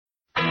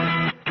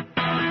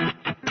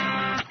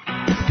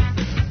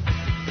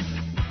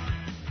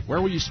Where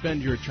will you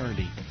spend your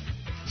eternity?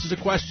 This is a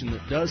question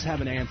that does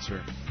have an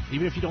answer,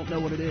 even if you don't know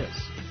what it is.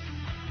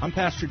 I'm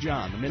Pastor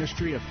John. The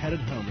ministry of Headed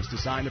Home is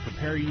designed to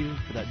prepare you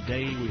for that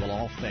day we will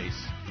all face,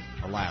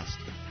 our last.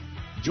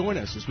 Join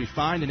us as we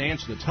find and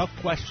answer the tough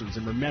questions,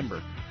 and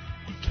remember,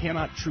 you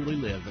cannot truly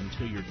live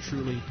until you're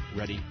truly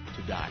ready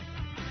to die.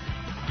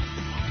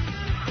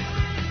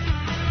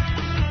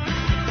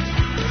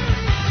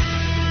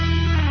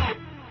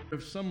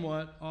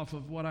 Somewhat off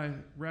of what I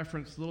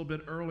referenced a little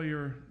bit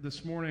earlier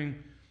this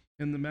morning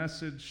in the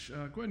message. Go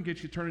ahead and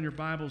get you turning your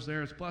Bibles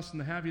there. It's a blessing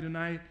to have you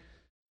tonight.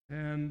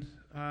 And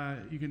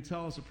you can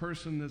tell as a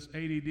person that's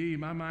ADD,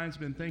 my mind's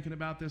been thinking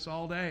about this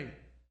all day.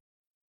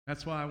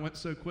 That's why I went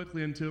so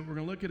quickly into it. We're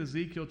going to look at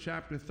Ezekiel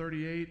chapter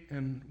 38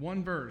 and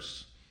one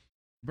verse,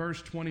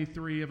 verse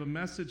 23 of a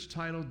message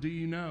titled, Do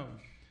You Know?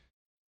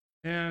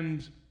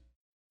 And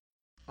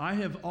I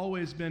have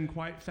always been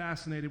quite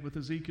fascinated with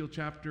Ezekiel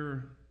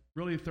chapter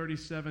really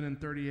 37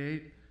 and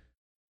 38,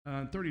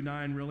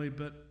 39 really,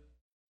 but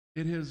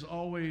it has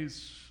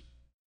always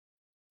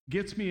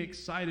gets me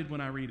excited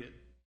when I read it.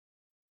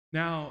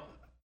 Now,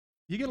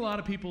 you get a lot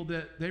of people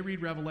that they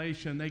read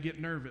Revelation, they get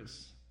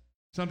nervous.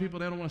 Some people,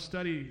 they don't want to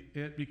study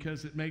it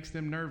because it makes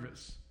them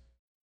nervous.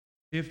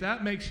 If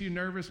that makes you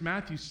nervous,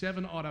 Matthew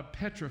 7 ought to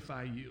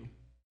petrify you,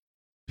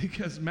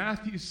 because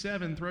Matthew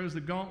 7 throws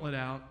the gauntlet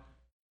out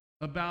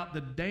about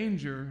the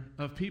danger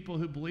of people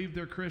who believe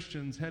they're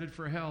Christians headed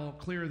for hell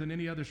clearer than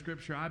any other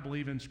scripture I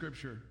believe in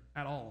scripture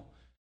at all.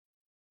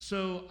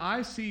 So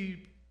I see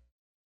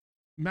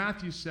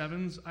Matthew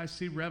 7's, I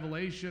see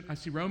Revelation, I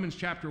see Romans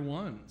chapter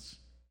 1's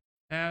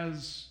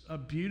as a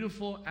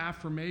beautiful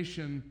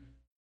affirmation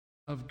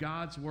of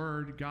God's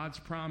word, God's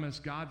promise,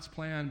 God's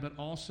plan, but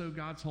also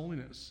God's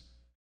holiness.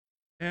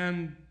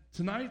 And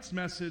tonight's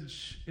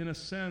message, in a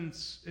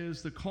sense,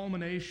 is the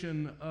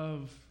culmination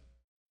of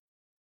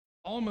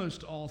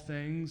almost all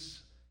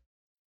things.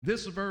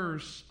 This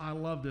verse, I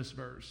love this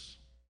verse.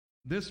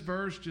 This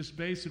verse just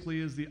basically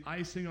is the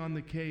icing on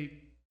the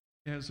cake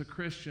as a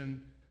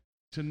Christian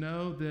to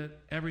know that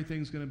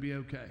everything's going to be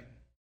okay.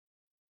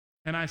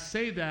 And I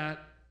say that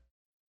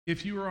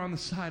if you are on the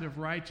side of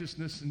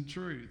righteousness and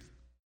truth.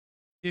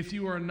 If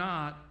you are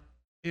not,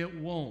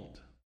 it won't.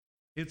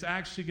 It's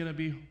actually going to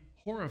be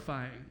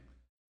horrifying.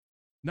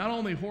 Not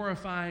only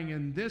horrifying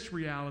in this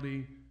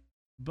reality,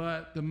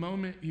 but the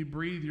moment you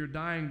breathe your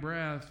dying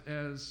breath,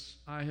 as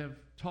I have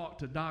talked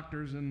to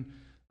doctors and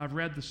I've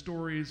read the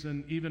stories,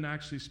 and even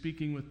actually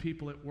speaking with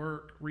people at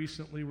work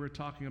recently, we're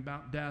talking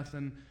about death,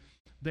 and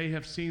they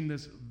have seen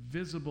this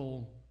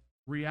visible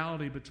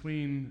reality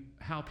between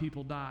how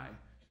people die.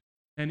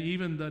 And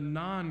even the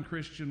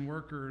non-Christian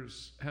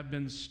workers have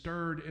been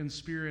stirred in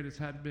spirit. It's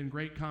had been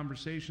great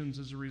conversations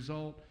as a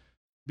result,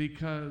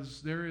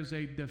 because there is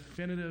a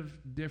definitive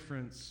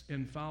difference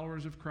in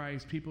followers of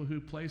Christ, people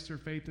who place their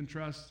faith and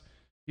trust,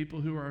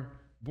 people who are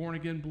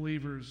born-again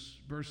believers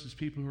versus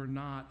people who are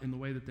not, in the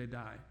way that they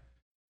die.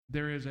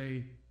 There is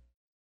a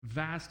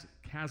vast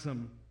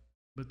chasm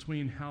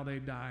between how they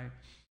die.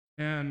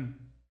 And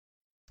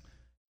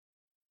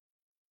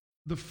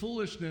the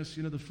foolishness,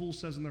 the fool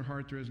says in their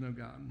heart there is no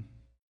God.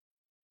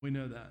 We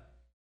know that.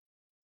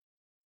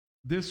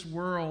 This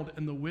world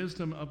and the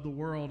wisdom of the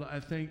world,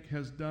 I think,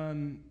 has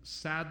done,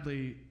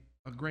 sadly,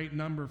 a great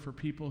number for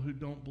people who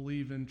don't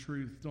believe in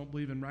truth, don't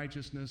believe in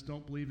righteousness,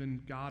 don't believe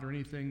in God or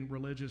anything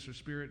religious or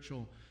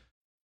spiritual.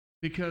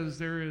 Because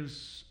there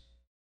is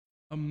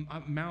a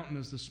mountain,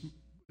 is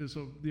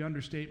the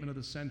understatement of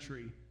the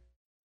century,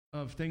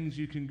 of things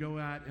you can go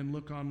at and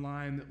look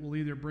online that will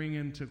either bring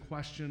into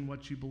question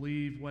what you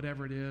believe,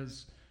 whatever it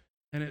is.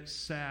 And it's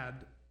sad,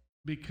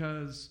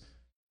 because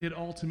it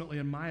ultimately,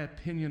 in my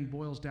opinion,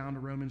 boils down to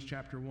Romans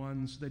chapter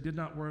 1. So they did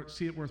not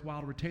see it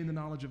worthwhile to retain the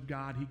knowledge of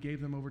God. He gave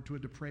them over to a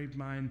depraved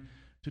mind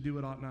to do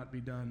what ought not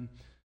be done.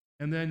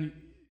 And then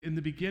in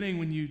the beginning,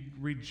 when you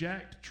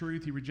reject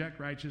truth, you reject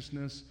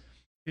righteousness,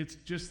 it's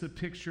just the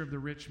picture of the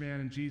rich man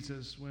and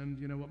Jesus when,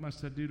 what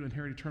must I do to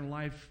inherit eternal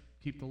life?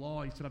 Keep the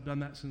law. He said, I've done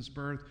that since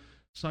birth.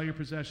 Sell your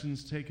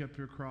possessions, take up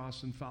your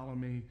cross, and follow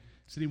me. He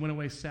said he went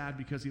away sad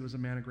because he was a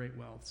man of great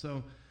wealth.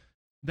 So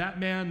that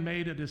man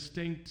made a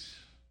distinct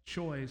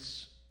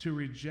choice to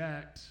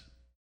reject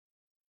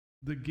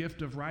the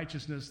gift of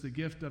righteousness, the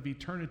gift of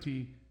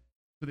eternity,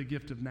 for the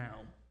gift of now.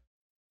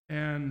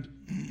 And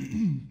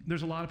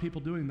there's a lot of people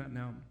doing that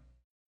now.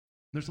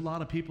 There's a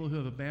lot of people who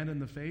have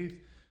abandoned the faith.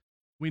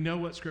 We know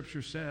what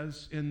Scripture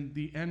says. In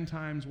the end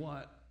times,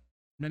 what?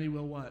 Many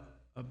will what?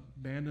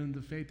 Abandon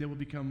the faith. They will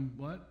become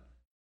what?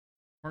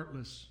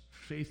 Heartless,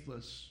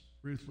 faithless,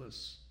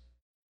 ruthless.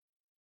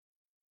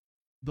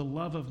 The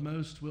love of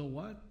most will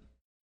what?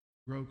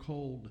 Grow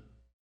cold.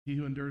 He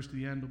who endures to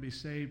the end will be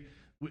saved.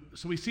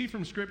 So we see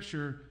from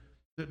Scripture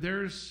that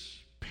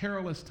there's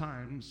perilous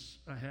times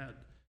ahead.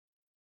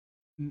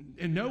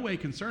 In no way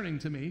concerning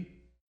to me.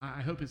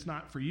 I hope it's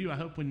not for you. I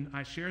hope when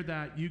I share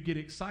that, you get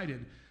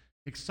excited.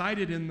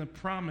 Excited in the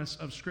promise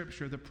of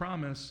Scripture, the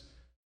promise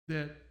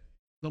that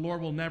the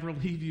Lord will never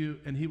leave you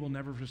and He will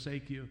never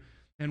forsake you.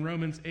 And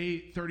Romans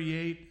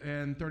 8:38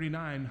 and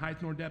 39,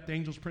 height nor depth,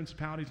 angels,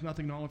 principalities,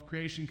 nothing in all of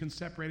creation can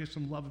separate us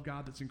from the love of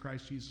God that's in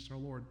Christ Jesus our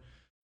Lord.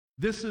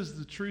 This is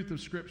the truth of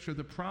Scripture,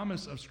 the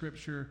promise of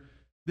Scripture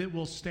that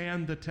will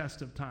stand the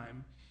test of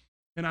time.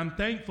 And I'm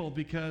thankful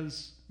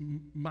because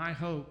my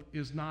hope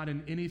is not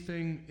in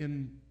anything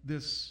in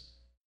this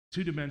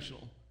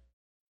two-dimensional.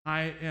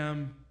 I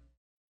am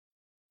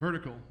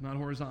vertical, not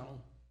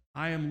horizontal.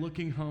 I am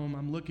looking home.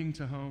 I'm looking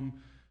to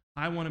home.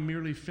 I want to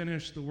merely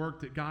finish the work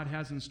that God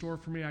has in store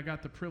for me. I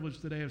got the privilege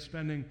today of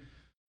spending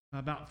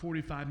about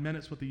 45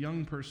 minutes with a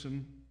young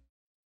person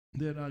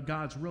that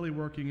God's really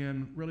working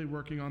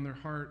on their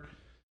heart.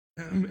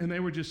 And they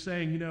were just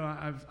saying, you know,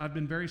 I've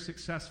been very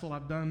successful.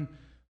 I've done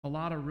a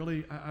lot of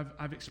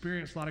I've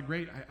experienced a lot of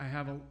great, I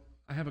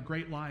have a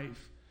great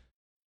life.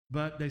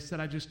 But they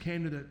said, I just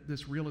came to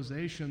this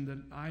realization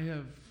that I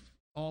have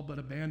all but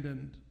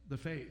abandoned the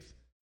faith.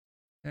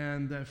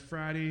 And that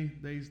Friday,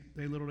 they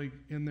literally,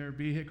 in their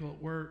vehicle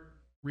at work,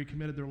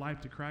 recommitted their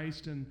life to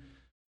Christ. And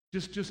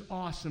just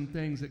awesome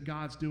things that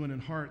God's doing in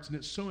hearts. And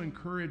it's so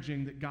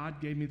encouraging that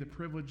God gave me the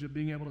privilege of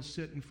being able to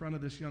sit in front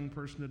of this young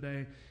person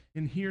today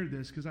and hear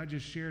this, because I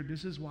just shared,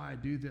 this is why I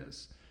do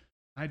this.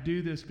 I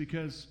do this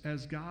because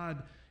as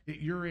God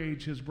at your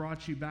age has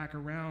brought you back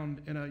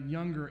around in a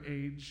younger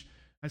age,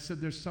 I said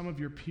there's some of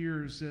your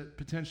peers that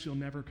potentially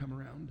will never come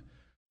around.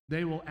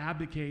 They will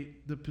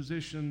abdicate the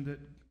position that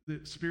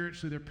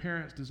spiritually their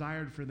parents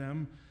desired for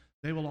them.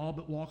 They will all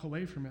but walk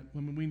away from it.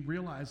 When we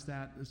realize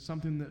that, it's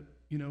something that,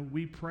 you know,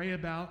 we pray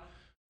about,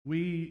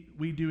 we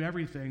do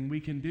everything we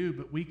can do,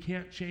 but we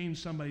can't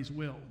change somebody's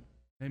will.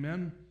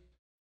 Amen?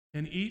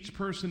 And each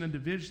person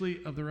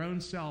individually of their own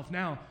self.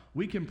 Now,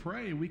 we can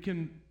pray, we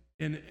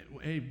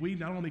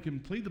not only can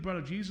plead the blood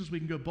of Jesus, we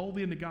can go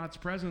boldly into God's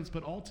presence,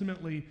 but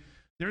ultimately,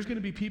 there's going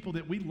to be people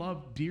that we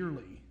love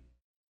dearly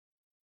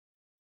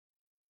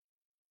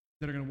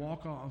that are going to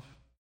walk off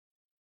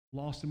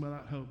lost and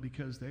without hope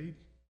because they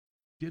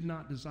did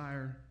not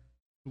desire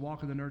to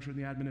walk in the nurture and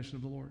the admonition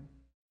of the Lord.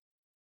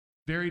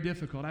 Very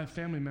difficult. I have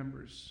family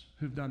members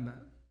who've done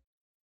that.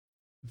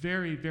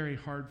 Very, very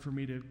hard for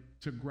me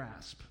to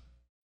grasp.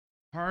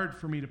 Hard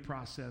for me to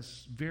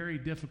process. Very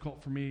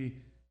difficult for me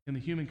in the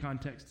human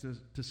context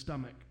to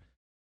stomach.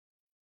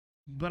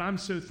 But I'm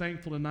so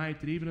thankful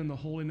tonight that even in the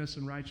holiness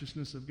and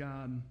righteousness of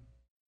God,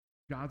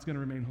 God's going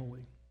to remain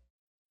holy.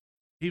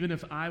 Even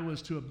if I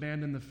was to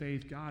abandon the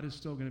faith, God is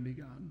still going to be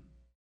God.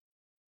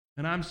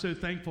 And I'm so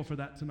thankful for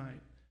that tonight.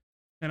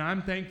 And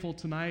I'm thankful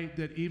tonight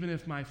that even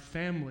if my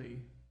family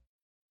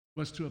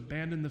was to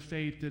abandon the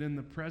faith, that in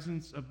the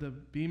presence of the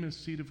bema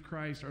seat of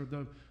Christ or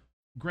the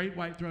great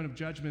white throne of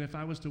judgment, if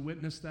I was to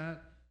witness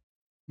that,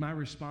 my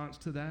response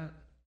to that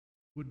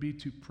would be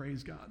to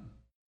praise God.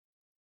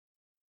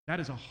 That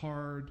is a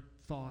hard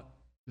thought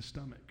to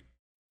stomach.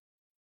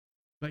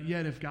 But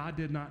yet, if God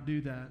did not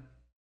do that,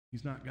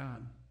 He's not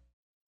God.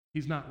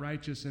 He's not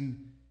righteous.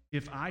 And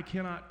if I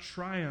cannot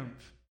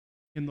triumph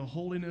in the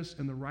holiness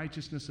and the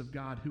righteousness of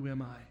God, who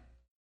am I?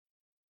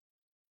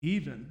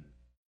 Even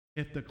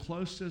if the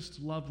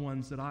closest loved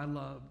ones that I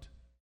loved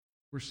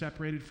were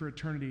separated for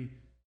eternity,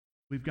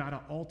 we've got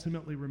to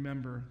ultimately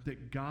remember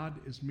that God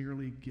is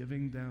merely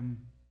giving them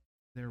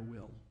their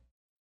will.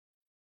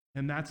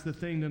 And that's the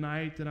thing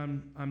tonight that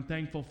I'm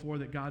thankful for,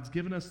 that God's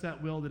given us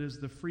that will, that is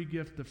the free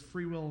gift, the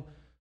free will,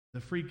 the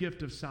free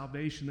gift of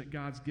salvation that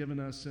God's given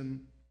us.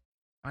 And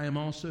I am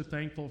also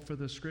thankful for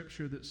the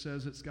scripture that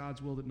says it's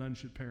God's will that none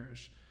should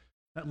perish.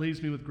 That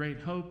leaves me with great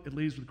hope. It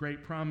leaves with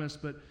great promise.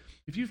 But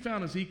if you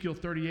found Ezekiel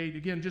 38,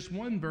 again, just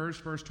one verse,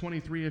 verse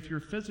 23, if you're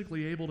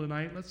physically able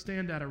tonight, let's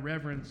stand out of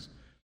reverence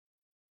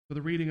for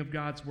the reading of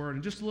God's word.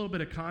 And just a little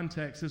bit of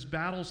context. As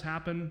battles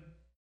happen,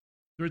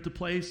 they're at the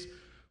place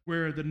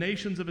where the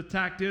nations have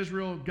attacked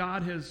Israel.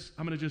 God has,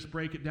 I'm going to just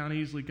break it down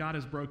easily, God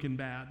has broken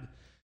bad.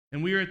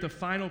 And we are at the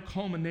final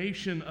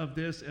culmination of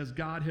this as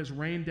God has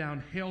rained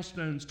down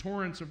hailstones,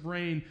 torrents of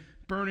rain,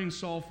 burning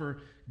sulfur.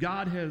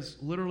 God has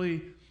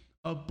literally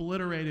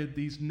obliterated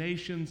these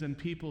nations and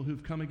people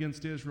who've come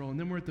against Israel. And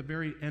then we're at the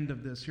very end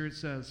of this. Here it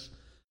says,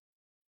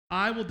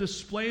 I will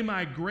display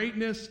my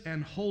greatness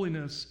and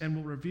holiness and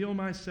will reveal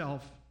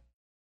myself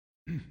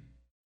in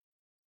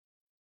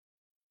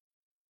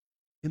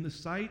the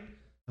sight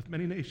of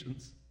many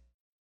nations.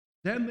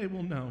 Then they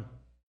will know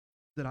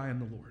that I am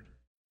the Lord.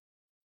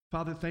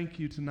 Father, thank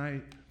you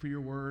tonight for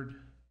your word.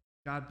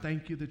 God,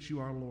 thank you that you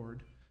are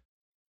Lord.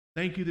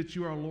 Thank you that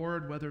you are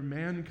Lord, whether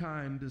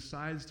mankind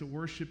decides to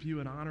worship you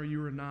and honor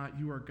you or not.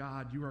 You are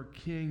God. You are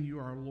King. You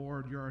are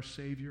Lord. You are our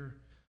Savior.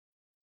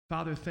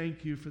 Father,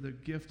 thank you for the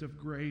gift of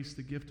grace,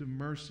 the gift of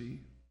mercy.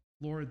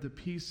 Lord, the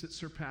peace that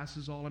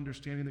surpasses all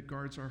understanding that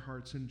guards our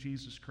hearts in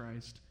Jesus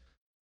Christ.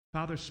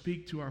 Father,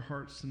 speak to our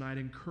hearts tonight.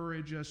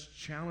 Encourage us,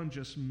 challenge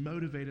us,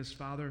 motivate us,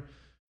 Father,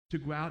 to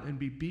go out and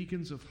be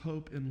beacons of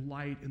hope and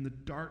light in the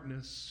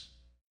darkness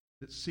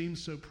that seems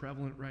so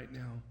prevalent right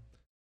now.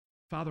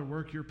 Father,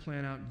 work your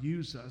plan out.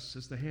 Use us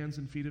as the hands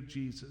and feet of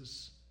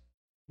Jesus.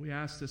 We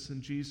ask this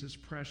in Jesus'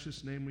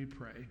 precious name we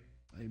pray.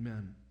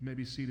 Amen. You may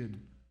be seated.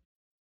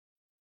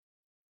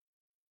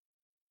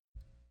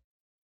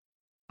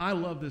 I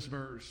love this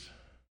verse.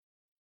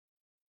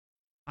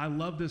 I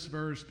love this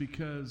verse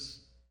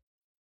because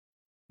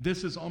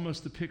this is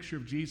almost the picture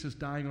of Jesus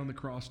dying on the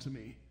cross to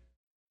me.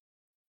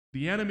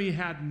 The enemy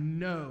had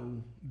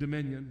no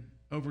dominion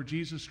over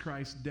Jesus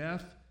Christ's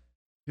death,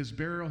 his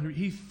burial.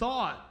 He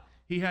thought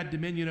he had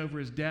dominion over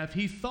his death.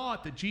 He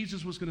thought that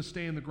Jesus was going to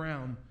stay in the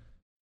ground.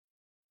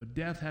 But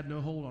death had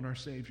no hold on our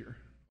Savior,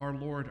 our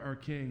Lord, our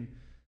King.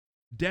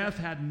 Death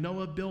had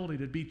no ability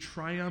to be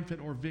triumphant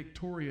or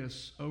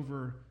victorious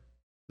over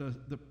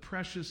the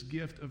precious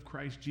gift of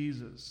Christ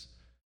Jesus.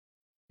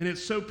 And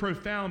it's so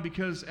profound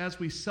because as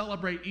we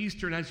celebrate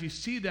Easter, and as you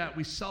see that,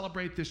 we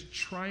celebrate this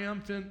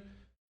triumphant,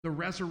 the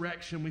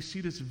resurrection. We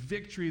see this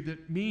victory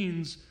that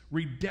means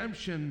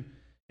redemption.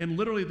 And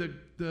literally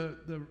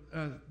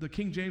the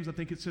King James, I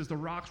think it says the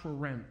rocks were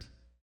rent.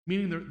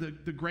 Meaning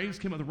the graves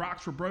came up, the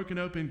rocks were broken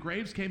open,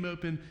 graves came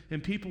open,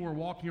 and people were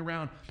walking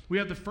around. We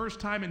have the first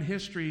time in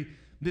history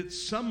that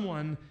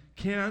someone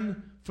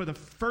can, for the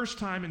first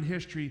time in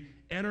history,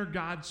 enter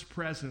God's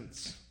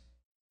presence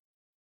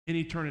in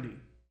eternity.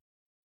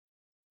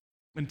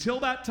 Until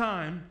that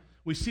time,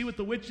 we see with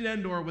the witch at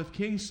Endor with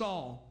King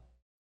Saul,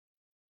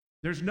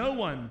 there's no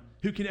one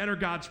who can enter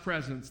God's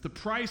presence. The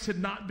price had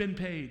not been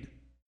paid.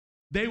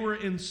 They were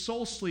in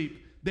soul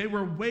sleep. They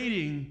were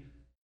waiting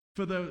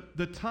for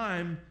the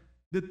time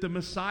that the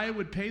Messiah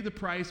would pay the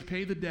price,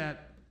 pay the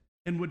debt,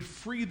 and would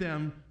free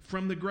them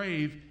from the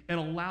grave and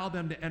allow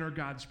them to enter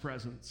God's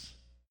presence.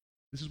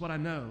 This is what I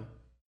know.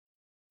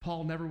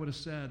 Paul never would have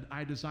said,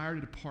 I desire to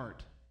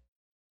depart.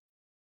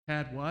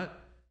 Had what?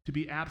 To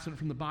be absent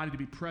from the body, to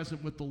be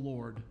present with the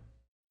Lord.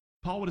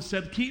 Paul would have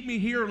said, keep me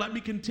here, let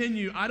me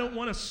continue. I don't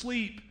want to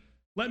sleep.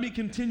 Let me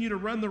continue to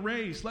run the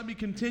race. Let me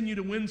continue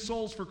to win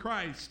souls for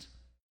Christ.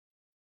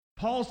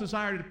 Paul's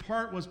desire to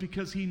depart was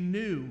because he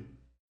knew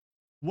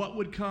what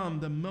would come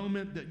the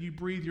moment that you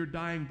breathe your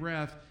dying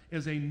breath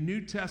as a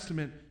New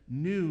Testament,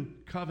 new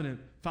covenant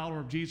follower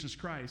of Jesus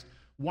Christ.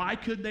 Why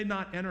could they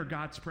not enter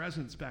God's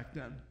presence back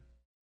then?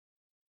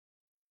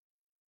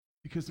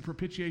 Because the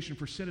propitiation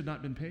for sin had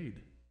not been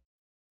paid.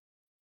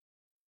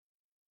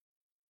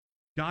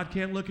 God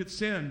can't look at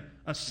sin.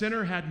 A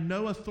sinner had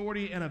no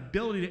authority and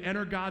ability to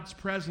enter God's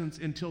presence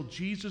until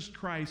Jesus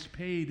Christ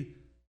paid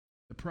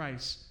the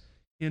price.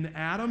 In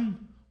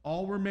Adam,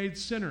 all were made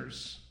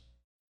sinners.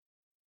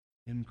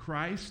 In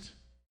Christ,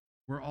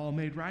 we're all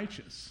made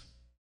righteous.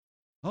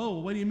 Oh,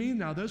 what do you mean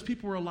now? Those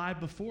people were alive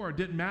before. It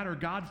didn't matter.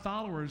 God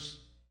followers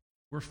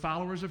were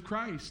followers of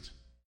Christ.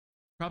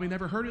 Probably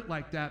never heard it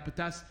like that, but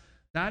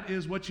that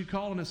is what you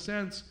call, in a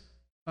sense,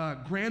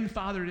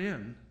 grandfathered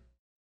in.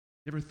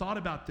 You ever thought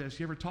about this?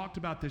 You ever talked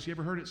about this? You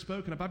ever heard it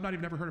spoken of? I've not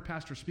even ever heard a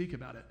pastor speak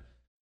about it.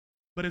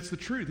 But it's the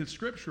truth. It's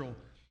scriptural.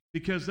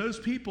 Because those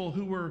people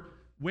who were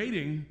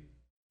waiting,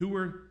 who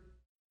were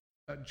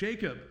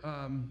Jacob,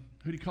 who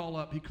did he call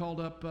up? He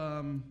called up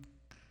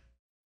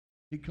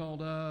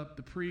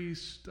the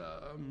priest.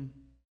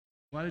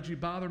 Why did you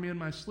bother me in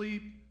my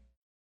sleep?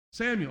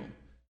 Samuel.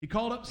 He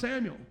called up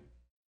Samuel.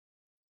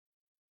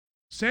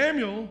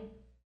 Samuel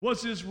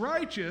was as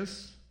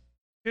righteous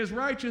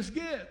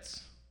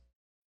gets.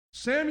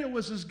 Samuel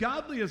was as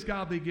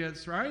godly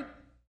gets, right?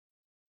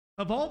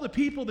 Of all the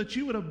people that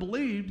you would have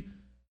believed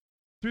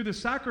through the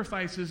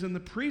sacrifices and the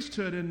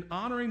priesthood and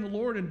honoring the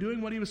Lord and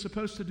doing what he was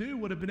supposed to do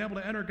would have been able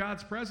to enter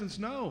God's presence,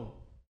 no.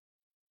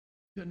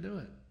 He couldn't do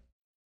it.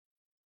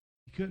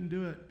 He couldn't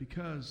do it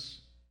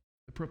because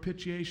the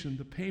propitiation,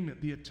 the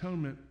payment, the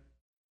atonement,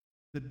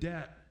 the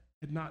debt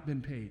had not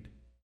been paid.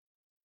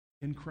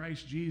 In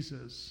Christ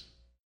Jesus,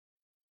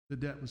 the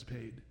debt was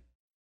paid.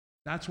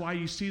 That's why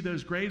you see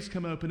those graves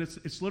come open.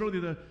 It's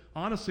literally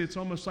honestly, it's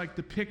almost like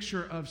the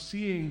picture of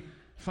seeing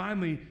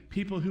finally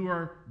people who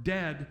are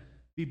dead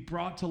be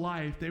brought to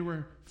life. They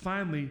were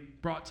finally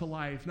brought to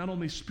life, not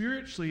only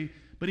spiritually,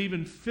 but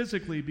even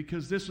physically,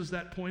 because this was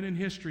that point in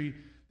history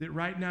that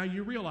right now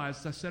you realize,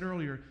 as I said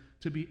earlier,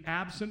 to be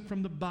absent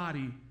from the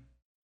body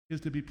is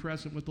to be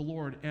present with the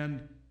Lord.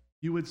 And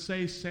you would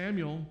say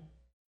Samuel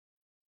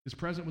is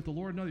present with the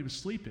Lord. No, he was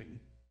sleeping.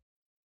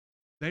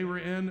 They were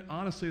in,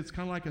 honestly, it's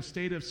kind of like a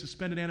state of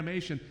suspended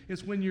animation.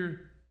 It's when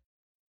you're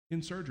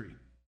in surgery.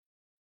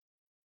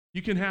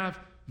 You can have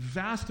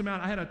vast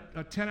amount. I had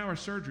a 10-hour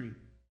surgery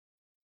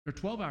or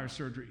 12-hour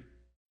surgery.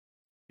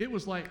 It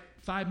was like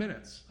 5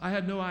 minutes. I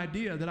had no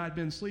idea that I'd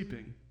been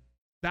sleeping.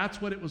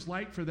 That's what it was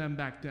like for them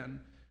back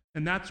then.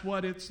 And that's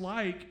what it's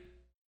like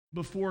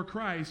before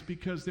Christ,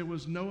 because there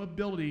was no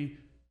ability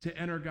to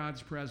enter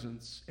God's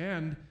presence.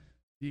 And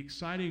the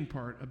exciting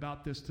part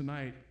about this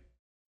tonight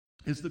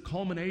is the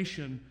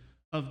culmination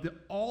of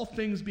all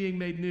things being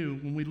made new.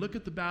 When we look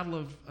at the battle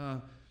of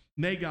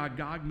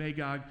Magog,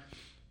 I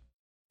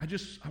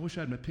wish I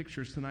had my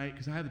pictures tonight,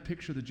 because I have the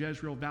picture of the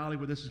Jezreel Valley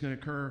where this is going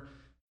to occur.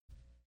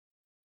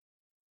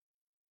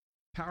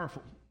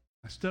 Powerful.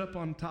 I stood up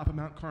on top of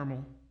Mount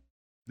Carmel.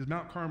 The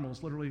Mount Carmel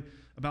is literally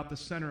about the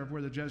center of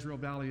where the Jezreel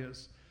Valley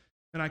is.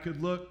 And I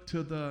could look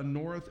to the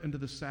north and to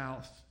the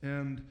south,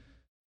 and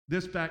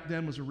This back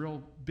then was a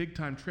real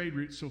big-time trade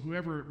route, so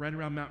whoever right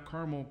around Mount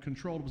Carmel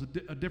controlled was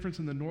a difference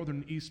in the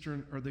northern,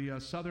 eastern, or the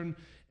southern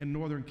and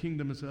northern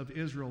kingdoms of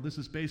Israel. This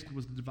is basically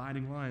was the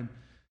dividing line.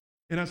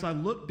 And as I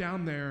looked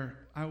down there,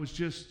 I was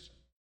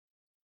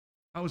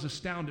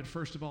astounded,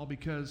 first of all,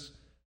 because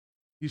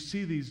you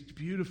see these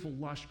beautiful,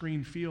 lush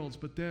green fields,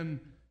 but then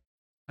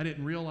I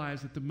didn't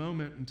realize at the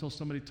moment until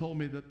somebody told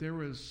me that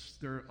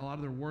a lot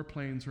of their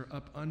warplanes are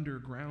up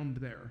underground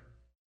there,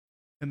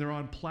 and they're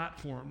on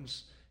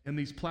platforms. And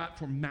these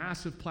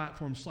massive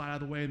platforms slide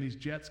out of the way, and these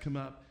jets come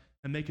up,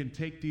 and they can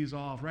take these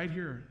off right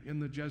here in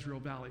the Jezreel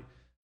Valley.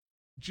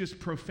 Just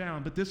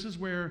profound. But this is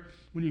where,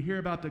 when you hear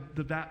about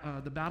the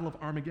Battle of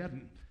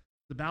Armageddon,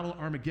 the Battle of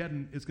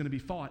Armageddon is going to be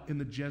fought in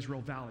the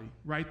Jezreel Valley,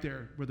 right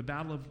there, where the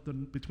battle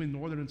between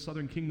northern and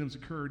southern kingdoms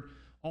occurred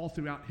all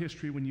throughout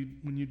history. When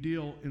you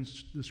deal in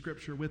the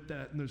Scripture with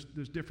that, and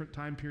there's different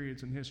time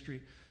periods in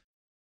history.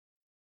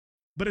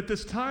 But at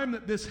this time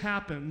that this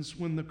happens,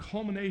 when the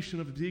culmination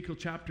of Ezekiel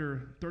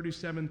chapter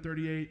 37,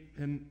 38,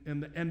 and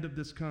the end of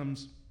this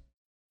comes,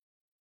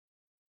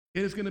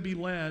 it is going to be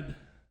led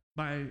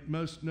by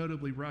most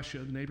notably Russia,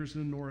 the neighbors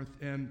in the north,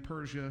 and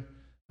Persia,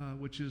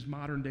 which is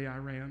modern-day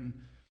Iran.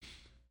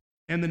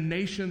 And the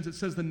nations, it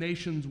says the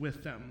nations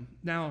with them.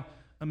 Now,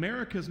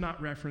 America is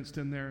not referenced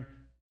in there.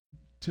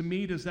 To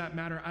me, does that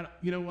matter?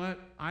 You know what?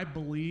 I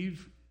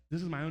believe,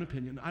 this is my own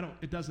opinion,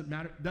 it doesn't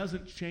matter. It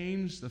doesn't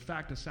change the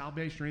fact of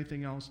salvation or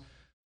anything else.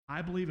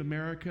 I believe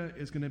America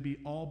is going to be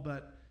all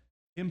but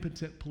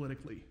impotent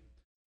politically.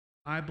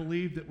 I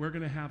believe that we're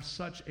going to have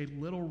such a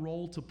little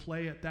role to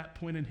play at that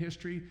point in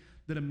history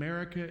that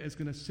America is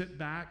going to sit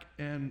back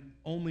and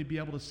only be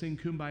able to sing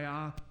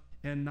Kumbaya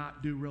and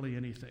not do really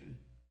anything.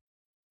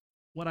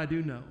 What I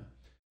do know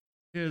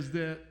is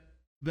that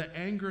the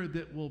anger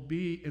that will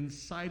be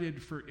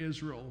incited for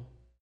Israel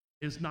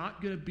is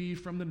not going to be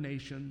from the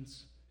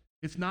nations.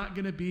 It's not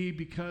going to be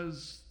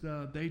because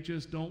they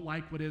just don't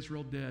like what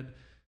Israel did.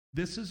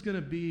 This is going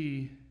to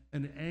be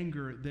an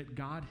anger that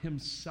God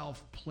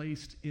himself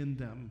placed in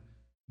them.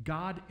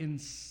 God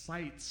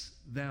incites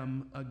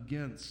them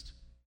against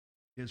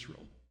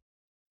Israel.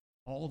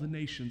 All the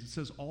nations, it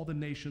says all the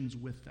nations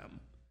with them.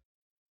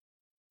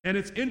 And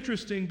it's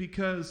interesting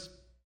because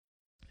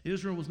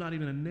Israel was not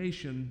even a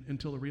nation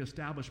until the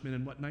reestablishment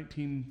in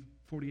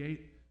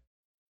 1948?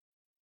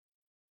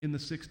 In the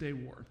 6-Day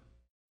War.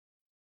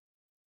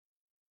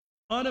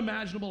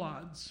 Unimaginable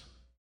odds.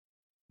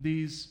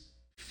 These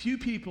few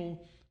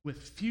people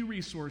with few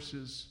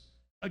resources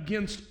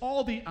against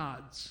all the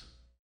odds.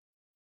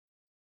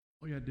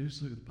 All you got to do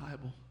is look at the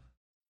Bible.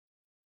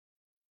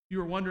 You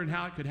were wondering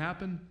how it could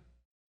happen?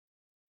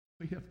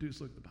 All you have to do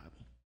is look at the Bible.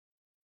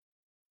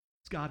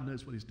 God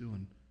knows what he's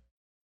doing.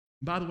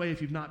 By the way,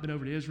 if you've not been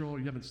over to Israel or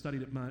you haven't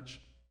studied it much,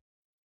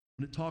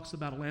 when it talks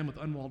about a land with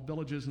unwalled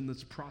villages and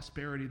this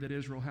prosperity that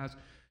Israel has,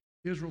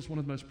 Israel's one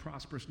of the most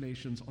prosperous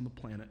nations on the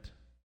planet.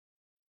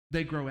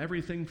 They grow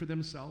everything for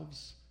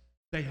themselves.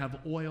 They have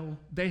oil.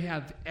 They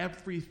have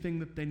everything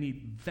that they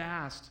need.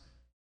 Vast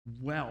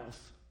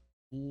wealth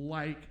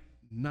like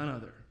none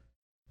other.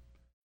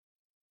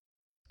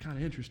 It's kind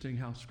of interesting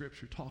how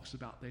Scripture talks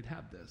about they'd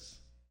have this.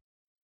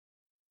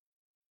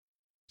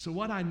 So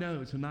what I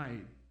know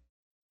tonight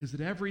is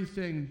that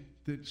everything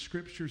that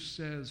Scripture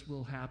says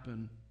will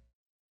happen,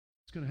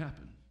 it's going to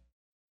happen.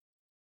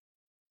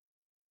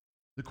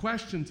 The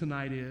question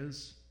tonight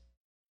is,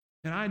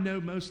 and I know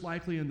most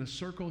likely in the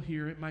circle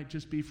here, it might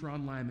just be for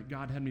online that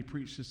God had me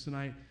preach this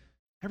tonight.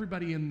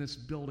 Everybody in this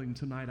building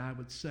tonight, I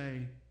would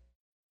say,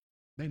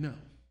 they know.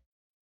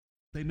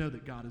 They know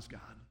that God is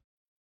God.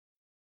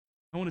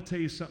 I want to tell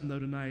you something, though,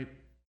 tonight.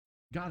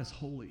 God is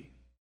holy.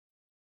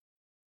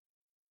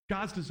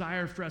 God's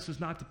desire for us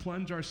is not to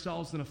plunge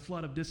ourselves in a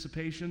flood of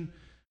dissipation,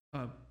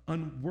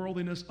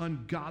 unworldliness,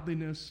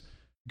 ungodliness.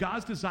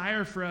 God's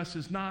desire for us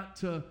is not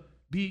to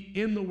be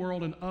in the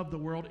world and of the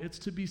world. It's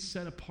to be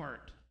set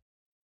apart.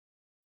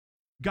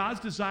 God's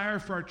desire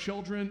for our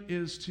children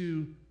is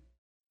to,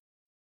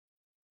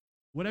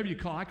 whatever you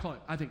call it,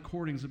 I think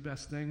courting is the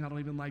best thing. I don't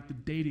even like the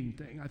dating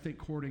thing. I think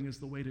courting is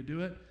the way to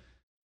do it.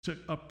 To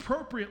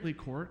appropriately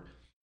court,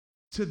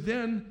 to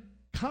then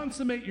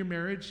consummate your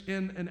marriage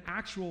in an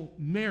actual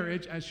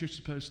marriage as you're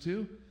supposed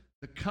to,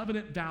 the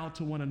covenant vow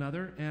to one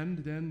another, and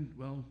then,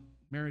 well,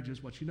 marriage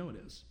is what you know it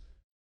is.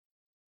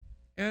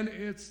 And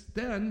it's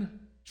then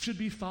should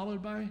be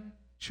followed by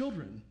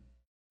children.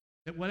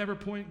 At whatever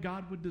point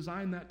God would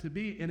design that to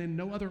be, and in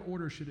no other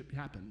order should it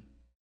happen.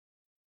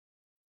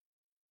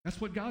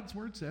 That's what God's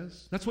word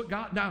says. That's what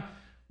God, now,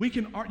 you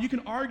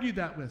can argue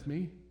that with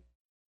me,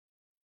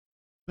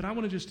 but I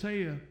want to just tell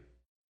you,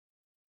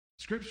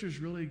 Scripture is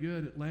really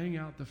good at laying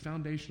out the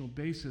foundational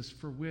basis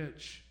for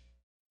which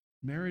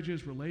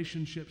marriages,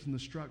 relationships, and the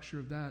structure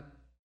of that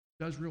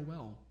does real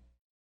well.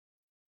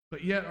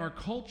 But yet our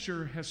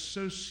culture has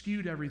so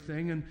skewed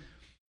everything, and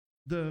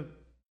the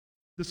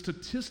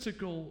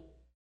statistical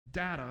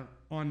data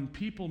on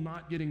people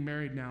not getting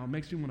married now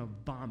makes me want to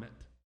vomit.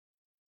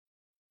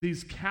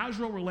 These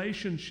casual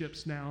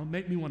relationships now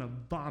make me want to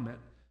vomit.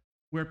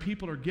 where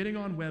people are getting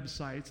on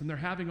websites and they're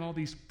having all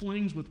these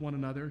flings with one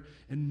another,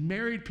 and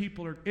married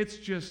people are,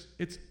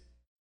 it's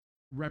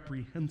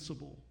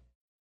reprehensible.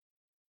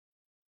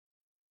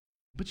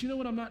 But you know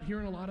what I'm not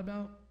hearing a lot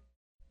about?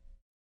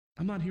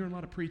 I'm not hearing a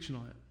lot of preaching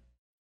on it.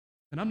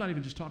 And I'm not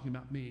even just talking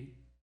about me.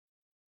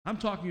 I'm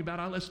talking about,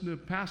 I listen to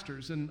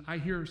pastors and I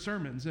hear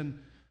sermons, and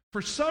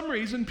for some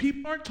reason,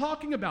 people aren't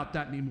talking about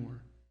that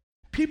anymore.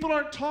 People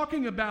aren't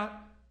talking about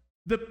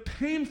the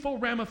painful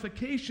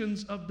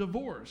ramifications of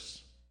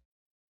divorce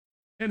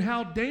and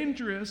how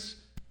dangerous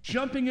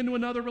jumping into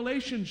another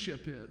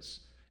relationship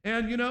is.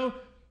 And, you know,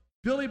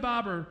 Billy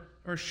Bob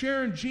or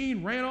Sharon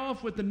Jean ran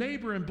off with the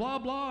neighbor and blah,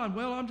 blah, and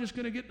well, I'm just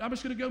going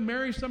to go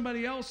marry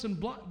somebody else and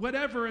blah,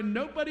 whatever. And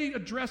nobody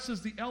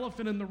addresses the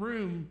elephant in the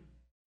room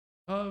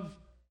of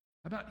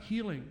about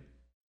healing,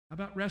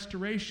 about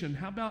restoration,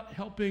 how about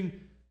helping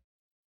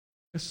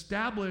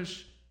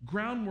establish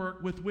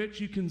groundwork with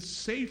which you can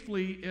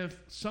safely, if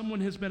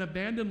someone has been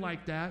abandoned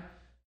like that,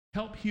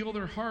 help heal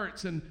their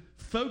hearts and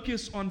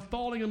focus on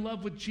falling in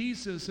love with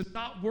Jesus and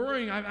not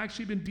worrying. I've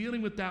actually been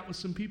dealing with that with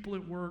some people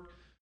at work.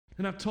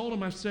 And I've told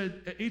them, I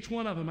said, each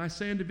one of them, I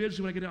say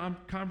individually when I get in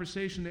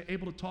conversation, they're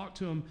able to talk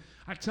to them,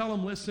 I tell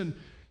them, listen,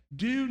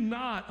 do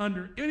not,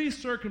 under any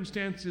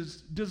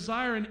circumstances,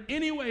 desire in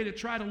any way to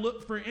try to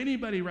look for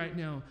anybody right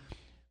now.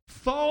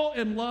 Fall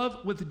in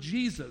love with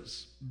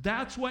Jesus.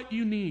 That's what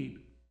you need.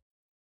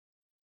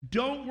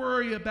 Don't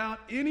worry about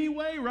any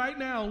way right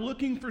now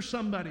looking for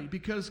somebody,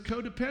 because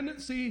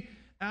codependency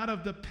out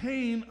of the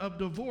pain of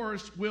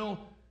divorce will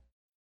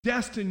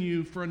destine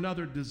you for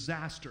another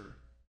disaster.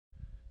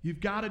 You've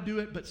got to do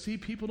it, but see,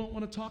 people don't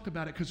want to talk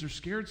about it because they're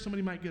scared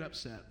somebody might get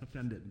upset,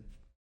 offended.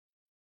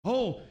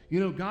 Oh, you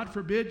know, God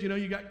forbid, you know,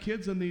 you got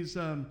kids in these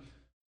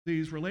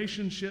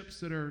relationships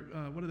that are,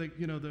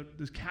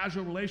 these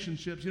casual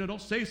relationships. You know,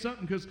 don't say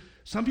something because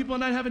some people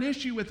might have an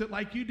issue with it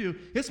like you do.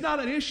 It's not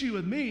an issue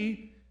with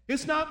me.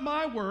 It's not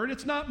my word.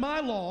 It's not my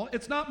law.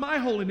 It's not my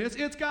holiness.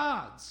 It's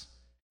God's.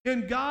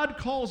 And God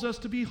calls us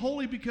to be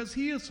holy because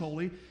He is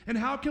holy. And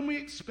how can we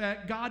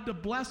expect God to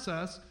bless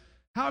us?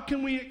 How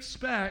can we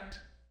expect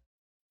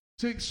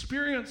to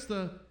experience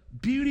the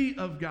beauty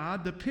of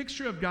God, the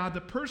picture of God,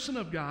 the person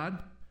of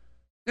God,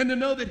 and to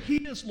know that He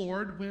is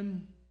Lord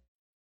when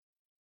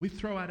we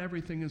throw out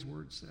everything His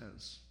word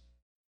says?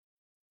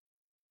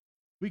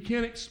 We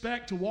can't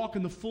expect to walk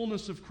in the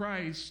fullness of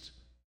Christ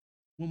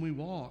when we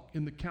walk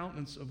in the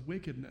countenance of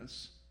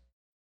wickedness.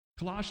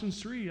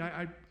 Colossians 3,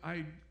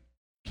 I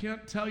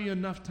can't tell you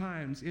enough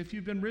times, if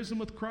you've been risen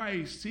with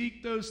Christ,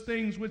 seek those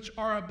things which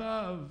are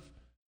above.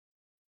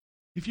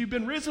 If you've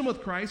been risen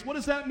with Christ, what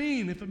does that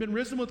mean? If I've been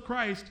risen with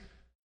Christ,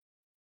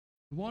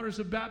 the waters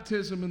of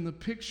baptism and the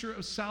picture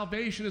of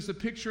salvation is the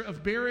picture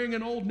of burying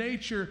an old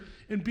nature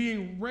and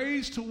being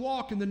raised to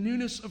walk in the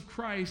newness of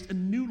Christ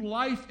and new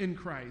life in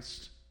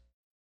Christ.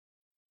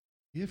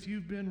 If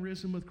you've been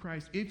risen with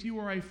Christ, if you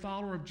are a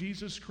follower of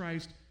Jesus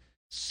Christ,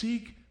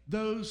 seek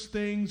those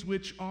things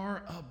which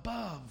are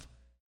above.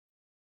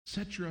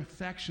 Set your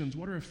affections.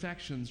 What are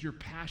affections? Your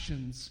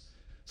passions.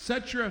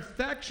 Set your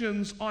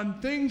affections on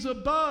things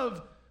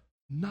above,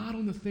 not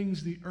on the things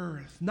of the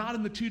earth, not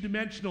in the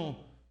two-dimensional,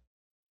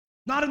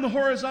 not in the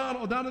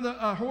horizontal, not in the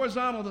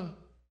horizontal, the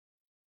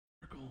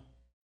vertical.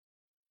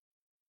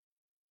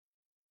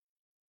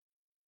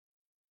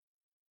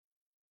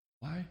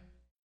 Why?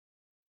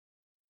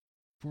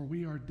 For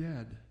we are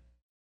dead,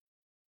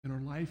 and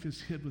our life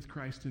is hid with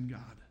Christ in God.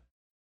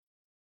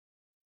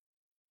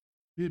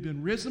 We have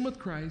been risen with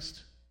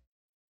Christ,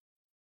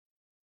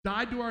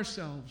 died to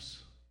ourselves.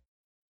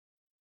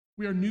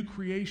 We are new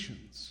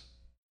creations.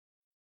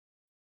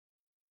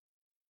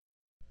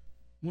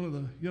 One of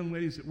the young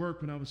ladies at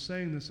work, when I was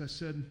saying this,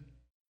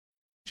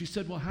 she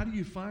said, well, how do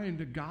you find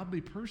a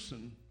godly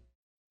person?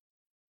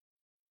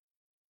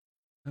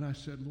 And I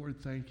said, Lord,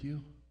 thank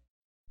you.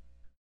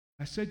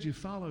 I said, you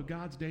follow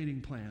God's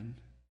dating plan.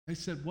 They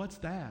said, what's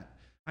that?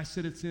 I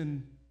said, it's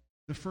in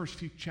the first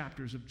few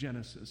chapters of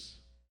Genesis.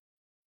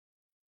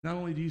 Not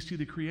only do you see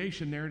the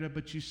creation narrative,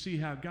 but you see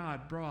how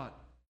God brought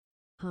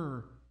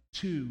her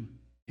to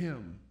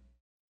Him.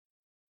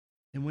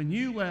 And when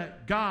you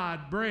let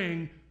God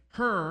bring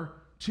her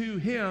to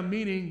Him,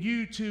 meaning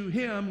you to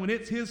Him, when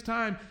it's His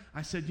time,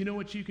 I said, you know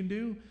what you can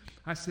do?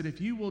 I said,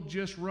 if you will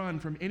just run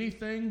from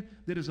anything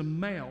that is a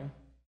male,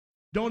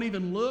 don't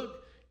even look,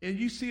 and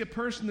you see a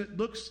person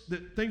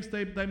that thinks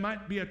they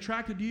might be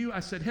attracted to you, I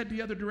said, head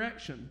the other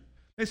direction.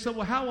 They said,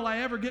 well, how will I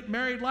ever get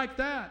married like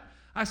that?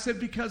 I said,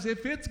 because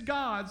if it's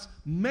God's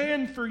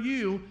man for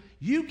you,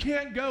 you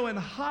can't go and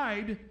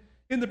hide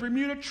in the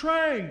Bermuda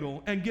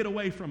Triangle and get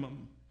away from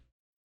him.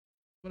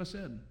 That's what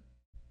I said.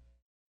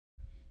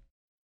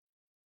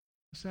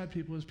 The sad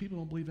people is people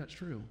don't believe that's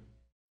true.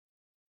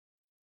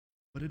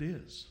 But it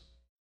is.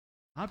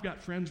 I've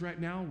got friends right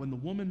now, when the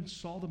woman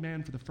saw the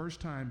man for the first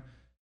time,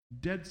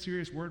 dead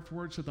serious, word for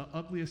word, said the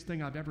ugliest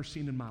thing I've ever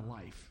seen in my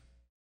life.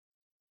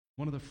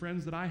 One of the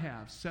friends that I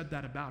have said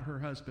that about her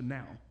husband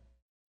now.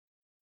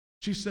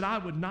 She said, I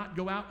would not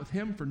go out with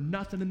him for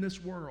nothing in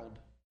this world.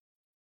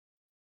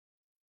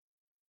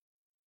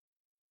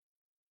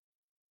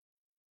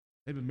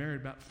 They've been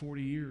married about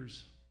 40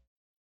 years,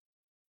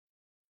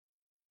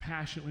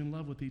 passionately in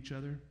love with each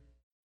other.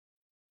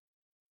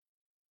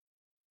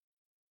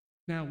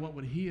 Now, what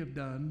would he have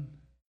done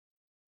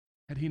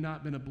had he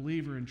not been a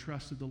believer and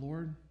trusted the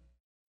Lord?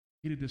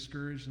 He'd have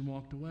discouraged and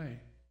walked away.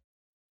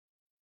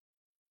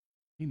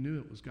 He knew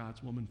it was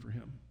God's woman for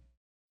him.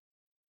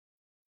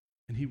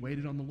 And he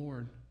waited on the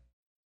Lord,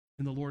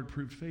 and the Lord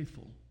proved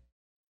faithful.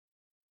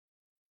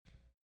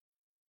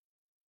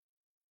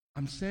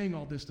 I'm saying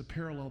all this to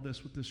parallel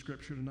this with this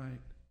scripture tonight.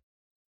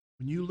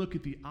 When you look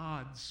at the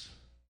odds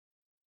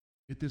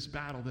at this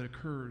battle that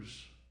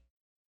occurs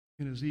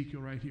in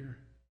Ezekiel right here,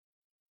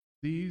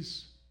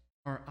 these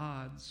are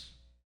odds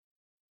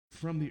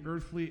from the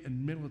earthly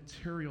and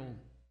military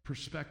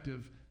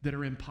perspective that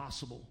are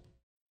impossible.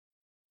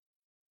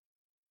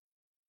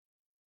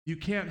 You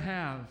can't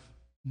have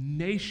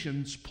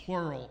nations,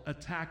 plural,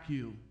 attack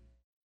you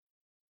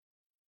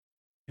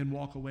and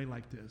walk away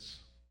like this.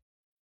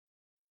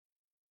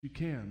 You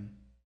can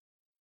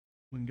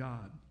when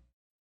God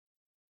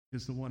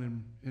is the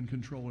one in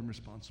control and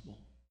responsible.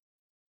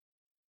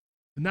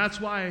 And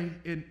that's why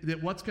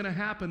that what's going to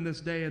happen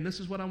this day, and this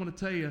is what I want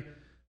to tell you,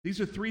 these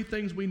are three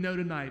things we know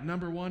tonight.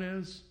 Number one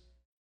is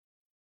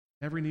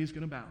every knee is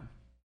going to bow.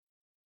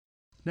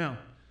 Now,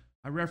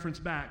 I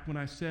referenced back when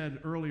I said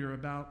earlier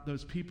about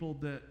those people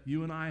that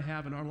you and I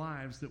have in our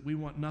lives that we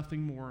want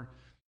nothing more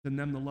than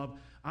them to love.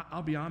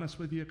 I'll be honest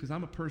with you, because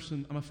I'm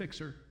a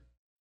fixer.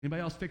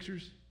 Anybody else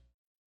fixers?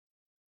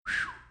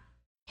 Whew.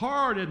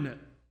 Hard, isn't it?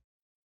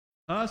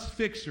 Us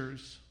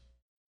fixers,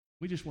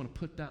 we just want to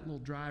put that little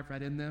drive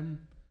right in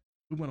them.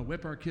 We want to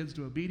whip our kids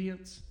to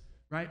obedience,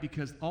 right?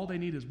 Because all they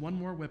need is one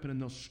more whipping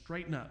and they'll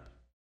straighten up.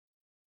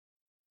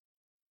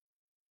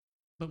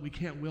 But we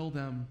can't will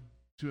them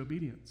to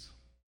obedience.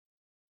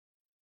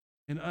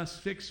 And us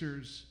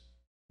fixers,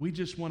 we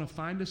just want to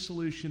find a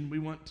solution. We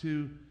want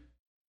to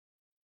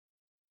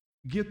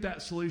get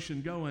that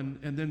solution going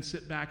and then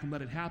sit back and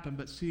let it happen.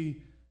 But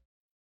see,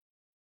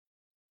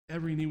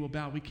 every knee will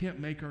bow. We can't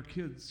make our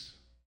kids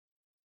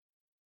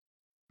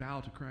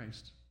bow to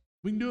Christ.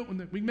 We can do it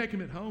we can make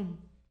them at home.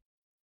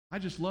 I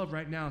just love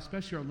right now,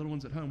 especially our little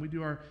ones at home. We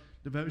do our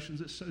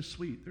devotions. It's so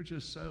sweet.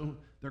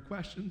 Their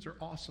questions are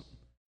awesome.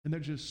 And they're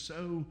just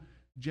so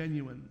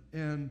genuine.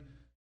 And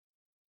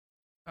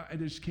I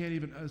just can't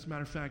even, as a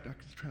matter of fact, I'm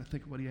trying to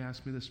think of what he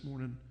asked me this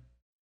morning.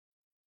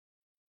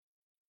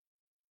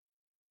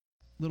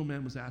 Little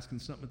man was asking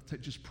something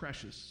just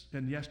precious.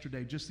 And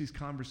yesterday, just these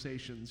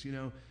conversations,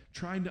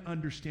 trying to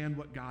understand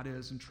what God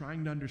is and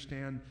trying to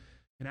understand.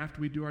 And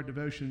after we do our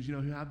devotions, you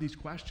have these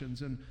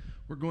questions. And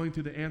we're going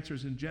through the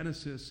answers in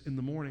Genesis in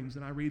the mornings.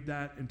 And I read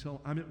that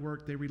until I'm at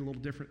work. They read a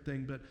little different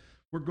thing. But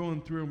we're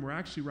going through them. We're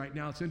actually right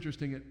now, it's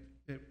interesting,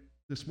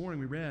 this morning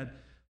we read,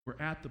 we're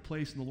at the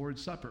place in the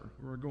Lord's Supper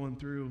where we're going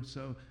through.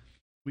 So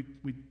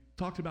we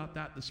talked about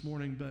that this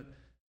morning, but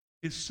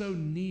it's so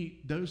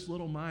neat, those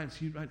little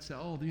minds. You might say,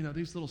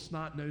 these little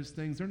snot-nosed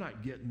things, they're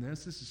not getting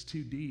this. This is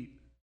too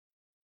deep.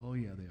 Oh,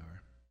 yeah, they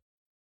are.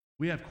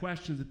 We have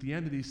questions at the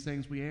end of these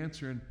things we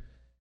answer, and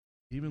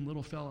even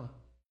little fella,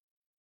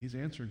 he's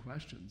answering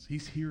questions.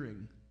 He's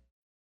hearing.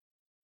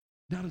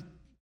 Now,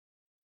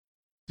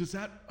 does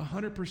that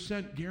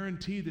 100%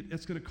 guarantee that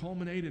it's going to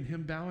culminate in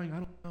him bowing? I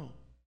don't know.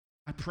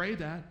 I pray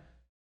that.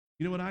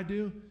 You know what I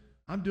do?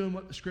 I'm doing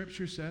what the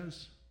scripture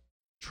says.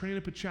 Train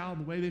up a child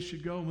in the way they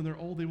should go, and when they're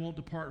old, they won't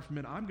depart from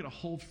it. I'm going to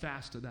hold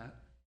fast to that.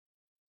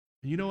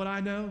 And you know what I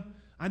know?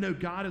 I know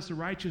God is the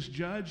righteous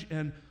judge,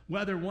 and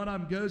whether one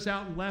of them goes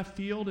out in left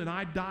field and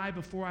I die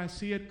before I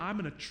see it, I'm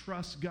going to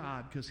trust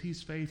God because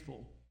he's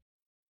faithful.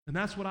 And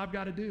that's what I've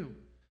got to do.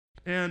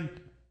 And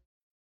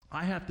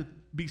I have to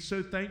be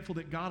so thankful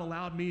that God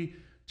allowed me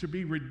to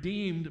be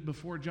redeemed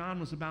before John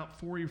was about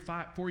 4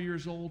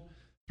 years old,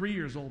 3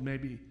 years old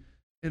maybe.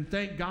 And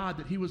thank God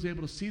that he was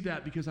able to see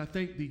that, because I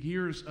think the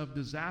years of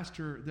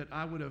disaster that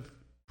I would have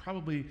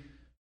probably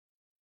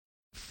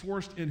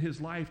forced in his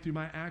life through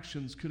my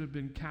actions could have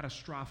been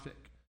catastrophic.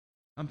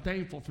 I'm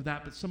thankful for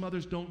that, but some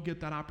others don't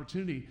get that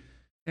opportunity.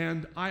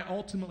 And I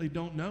ultimately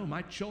don't know.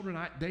 My children,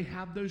 they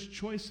have those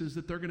choices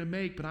that they're going to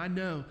make, but I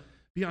know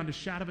beyond a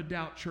shadow of a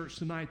doubt, church,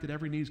 tonight, that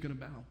every knee is going to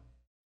bow.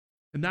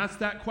 And that's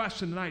that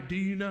question tonight. Do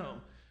you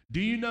know?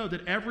 Do you know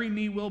that every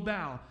knee will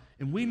bow?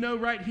 And we know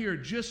right here,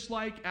 just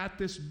like at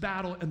this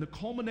battle, and the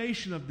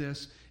culmination of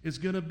this is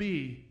going to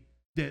be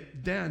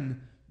that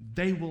then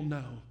they will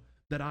know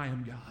that I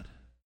am God.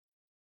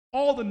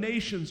 All the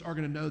nations are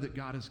going to know that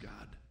God is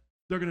God.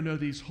 They're going to know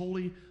that he's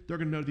holy. They're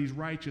going to know that he's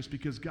righteous,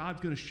 because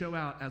God's going to show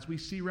out, as we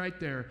see right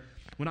there.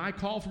 When I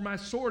call for my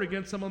sword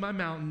against some of my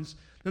mountains,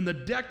 then the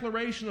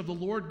declaration of the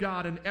Lord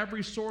God, and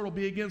every sword will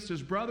be against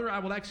his brother. I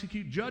will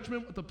execute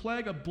judgment with the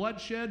plague of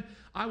bloodshed.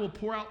 I will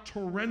pour out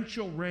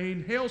torrential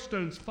rain,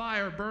 hailstones,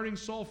 fire, burning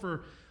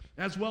sulfur,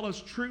 as well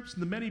as troops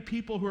and the many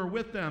people who are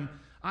with them.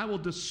 I will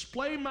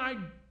display my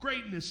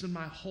greatness and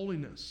my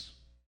holiness.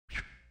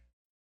 Whew.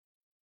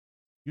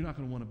 You're not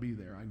going to want to be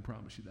there, I can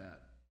promise you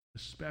that,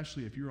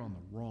 especially if you're on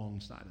the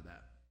wrong side of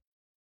that,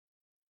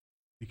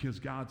 because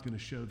God's going to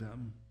show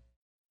them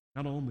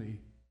not only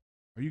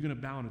Are you going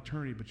to bow in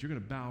eternity, but you're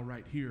going to bow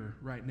right here,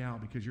 right now,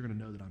 because you're going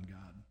to know that I'm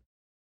God?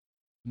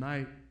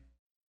 Tonight,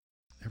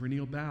 every knee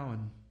will bow,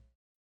 and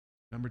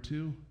number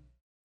 2,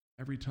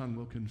 every tongue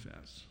will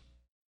confess.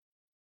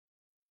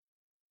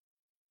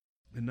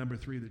 And number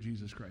 3, that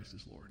Jesus Christ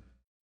is Lord.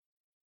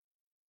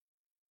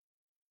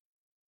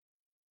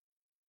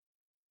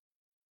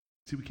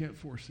 See, we can't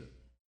force it.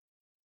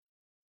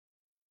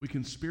 We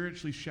can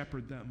spiritually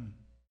shepherd them.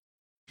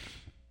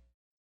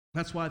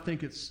 That's why I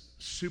think it's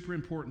super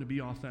important to be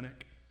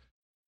authentic.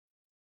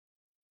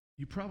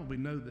 You probably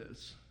know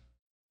this.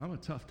 I'm a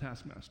tough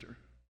taskmaster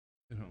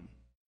at home.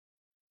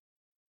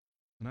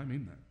 And I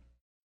mean that.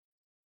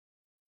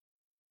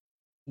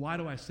 Why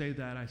do I say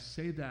that? I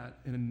say that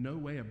in no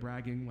way a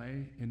bragging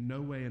way, in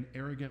no way an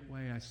arrogant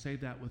way. I say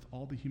that with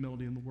all the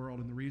humility in the world.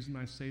 And the reason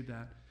I say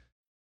that,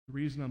 the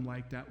reason I'm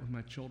like that with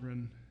my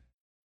children,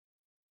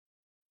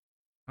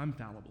 I'm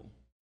fallible.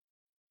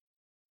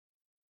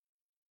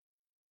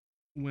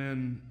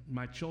 When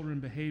my children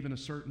behave in a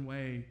certain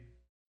way,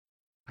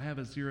 I have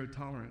a zero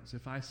tolerance.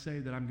 If I say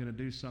that I'm going to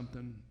do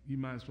something, you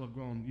might as well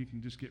go on. You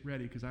can just get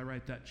ready because I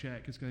write that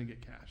check. It's going to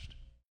get cashed.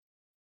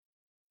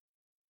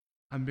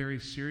 I'm very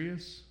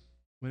serious.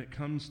 When it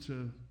comes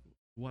to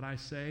what I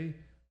say,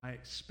 I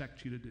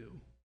expect you to do.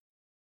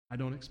 I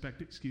don't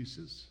expect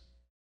excuses.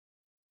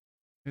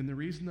 And the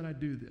reason that I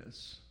do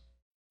this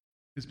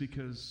is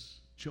because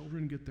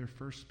children get their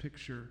first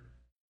picture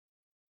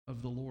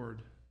of the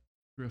Lord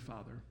through a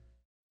father.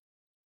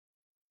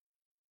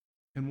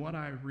 And what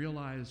I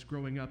realized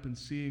growing up and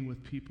seeing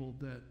with people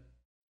that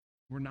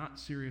were not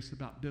serious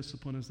about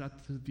discipline is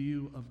that the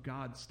view of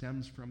God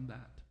stems from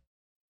that.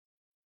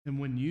 And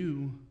when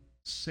you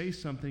say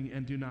something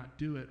and do not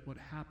do it, what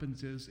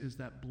happens is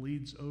that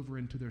bleeds over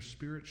into their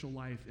spiritual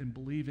life in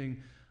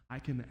believing I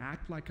can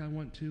act like I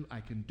want to, I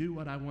can do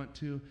what I want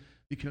to,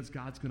 because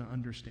God's going to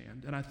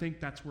understand. And I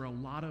think that's where a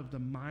lot of the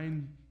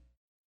mind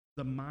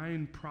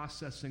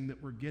processing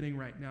that we're getting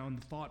right now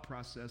and the thought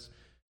process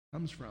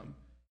comes from.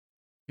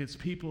 It's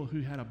people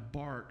who had a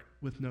bark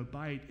with no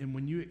bite, and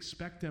when you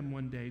expect them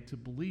one day to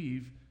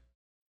believe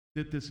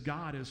that this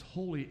God is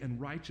holy and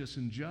righteous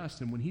and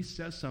just, and when he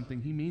says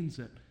something, he means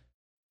it.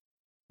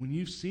 When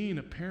you've seen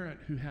a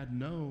parent who had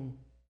no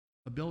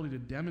ability to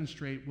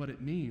demonstrate what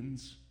it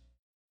means,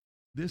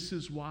 this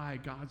is why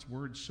God's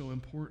word's so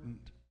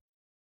important.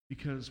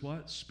 Because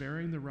what?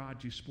 Sparing the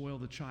rod, you spoil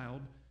the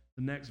child.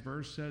 The next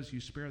verse says, you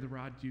spare the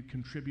rod, you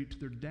contribute to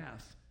their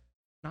death.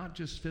 Not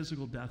just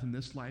physical death in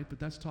this life, but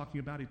that's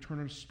talking about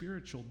eternal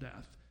spiritual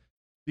death.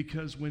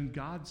 Because when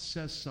God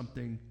says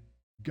something,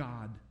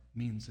 God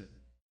means it.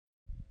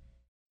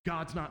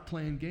 God's not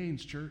playing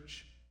games,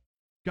 church.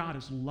 God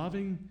is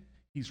loving,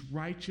 he's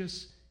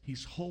righteous,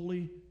 he's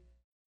holy,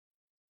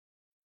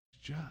 he's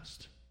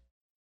just.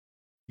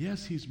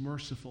 Yes, he's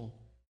merciful.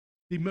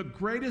 The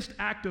greatest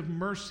act of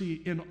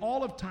mercy in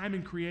all of time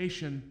and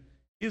creation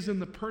is in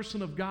the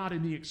person of God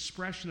in the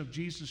expression of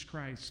Jesus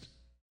Christ.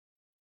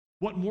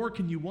 What more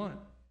can you want?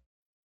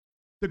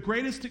 The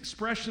greatest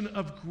expression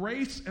of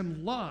grace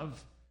and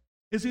love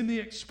is in the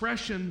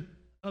expression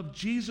of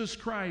Jesus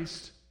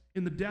Christ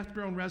in the death,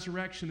 burial, and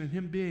resurrection, and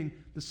him being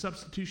the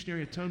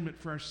substitutionary atonement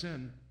for our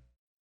sin.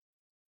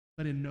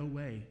 But in no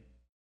way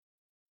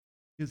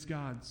is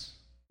God's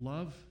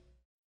love,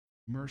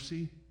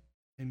 mercy,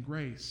 and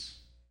grace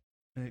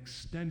an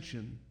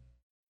extension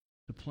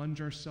to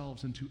plunge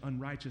ourselves into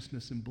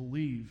unrighteousness and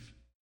believe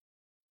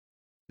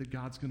that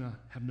God's going to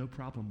have no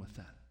problem with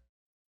that.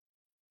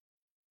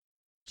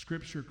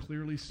 Scripture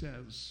clearly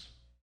says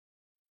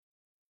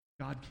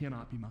God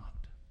cannot be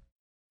mocked.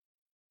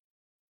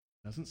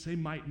 It doesn't say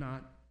might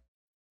not,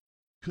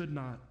 could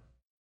not.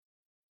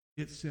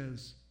 It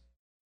says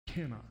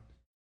cannot.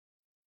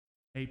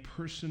 A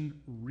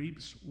person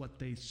reaps what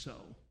they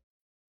sow.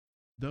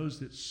 Those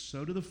that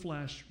sow to the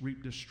flesh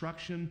reap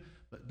destruction,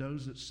 but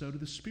those that sow to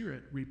the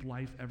Spirit reap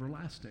life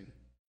everlasting.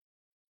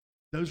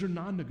 Those are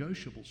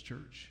non-negotiables,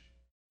 church.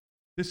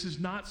 This is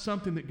not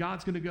something that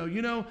God's going to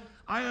go,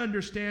 I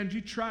understand you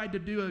tried to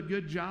do a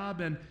good job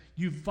and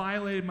you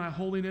violated my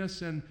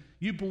holiness and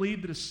you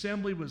believed that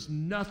assembly was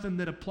nothing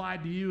that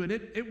applied to you and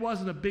it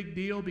wasn't a big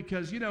deal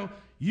because,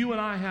 you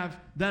and I have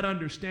that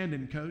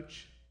understanding,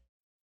 coach.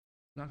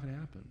 It's not going to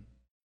happen.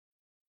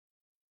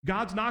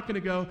 God's not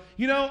going to go,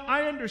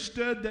 I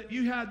understood that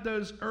you had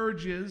those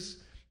urges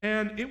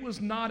and it was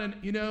not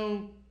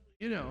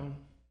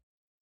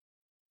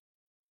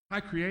I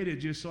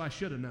created you, so I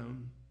should have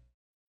known.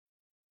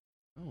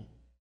 No.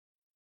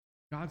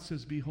 God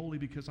says, be holy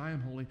because I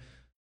am holy.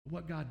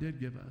 What God did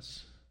give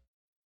us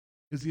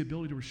is the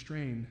ability to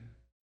restrain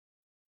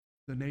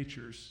the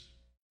natures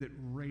that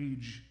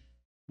rage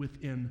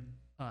within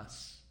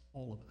us,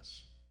 all of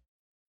us.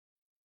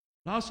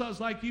 Also, I was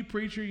like you,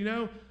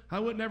 preacher, I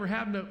would never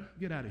have no,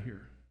 get out of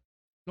here.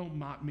 Don't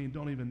mock me and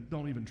don't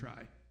even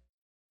try.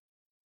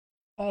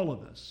 All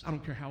of us, I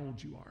don't care how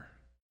old you are.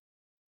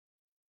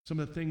 Some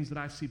of the things that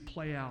I see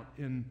play out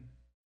in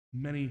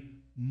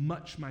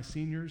my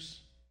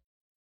seniors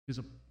is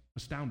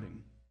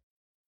astounding.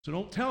 So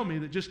don't tell me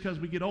that just because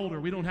we get older,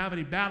 we don't have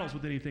any battles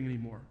with anything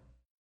anymore.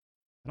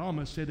 I'd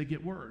almost say they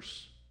get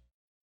worse.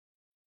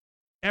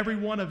 Every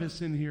one of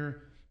us in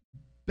here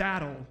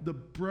battle the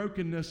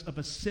brokenness of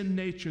a sin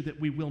nature that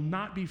we will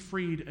not be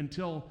freed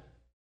until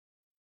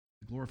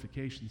the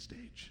glorification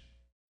stage.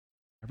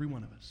 Every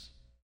one of us.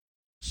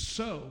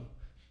 So,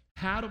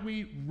 how do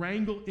we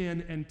wrangle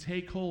in and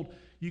take hold?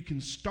 You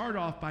can start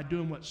off by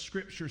doing what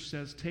Scripture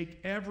says. Take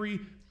every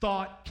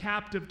thought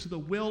captive to the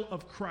will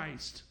of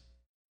Christ.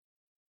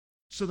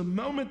 So the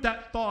moment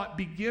that thought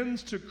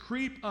begins to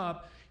creep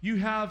up, you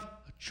have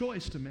a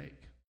choice to make.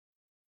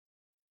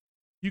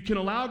 You can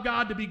allow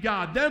God to be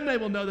God. Then they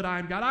will know that I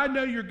am God. I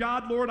know you're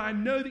God, Lord. I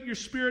know that your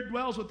Spirit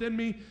dwells within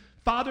me.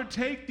 Father,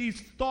 take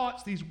these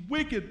thoughts, these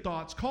wicked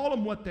thoughts, call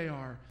them what they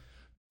are.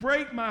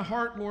 Break my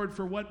heart, Lord,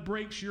 for what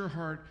breaks your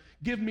heart.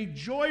 Give me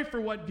joy for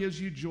what gives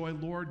you joy,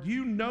 Lord.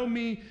 You know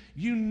me.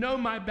 You know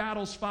my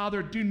battles,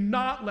 Father. Do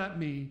not let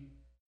me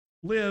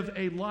live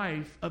a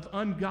life of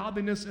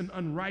ungodliness and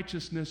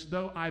unrighteousness,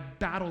 though I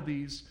battle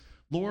these.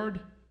 Lord,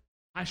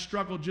 I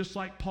struggle just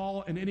like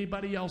Paul and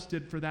anybody else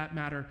did for that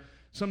matter.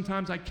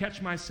 Sometimes I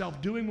catch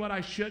myself doing what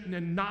I shouldn't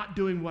and not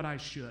doing what I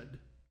should.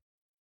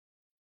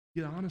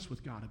 Get honest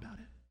with God about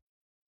it.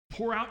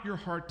 Pour out your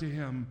heart to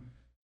Him.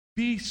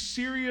 Be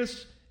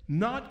serious,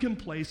 not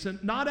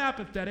complacent, not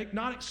apathetic,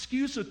 not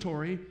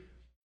excusatory.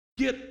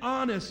 Get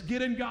honest,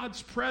 get in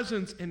God's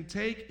presence, and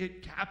take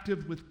it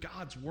captive with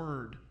God's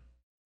word.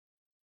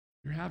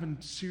 You're having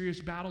serious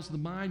battles of the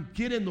mind,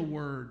 get in the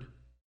word.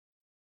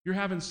 You're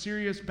having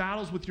serious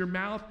battles with your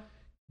mouth,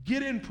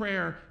 get in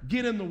prayer,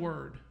 get in the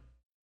word.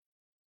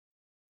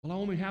 Well, I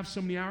only have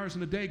so many hours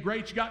in a day.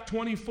 Great, you got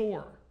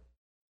 24.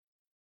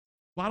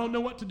 Well, I don't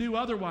know what to do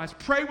otherwise.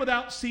 Pray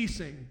without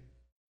ceasing.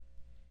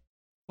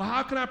 Well,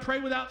 how can I pray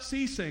without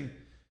ceasing?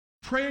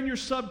 Pray in your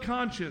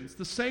subconscious,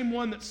 the same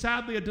one that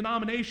sadly a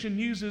denomination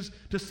uses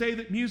to say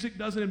that music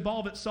doesn't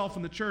involve itself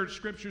in the church.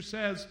 Scripture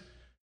says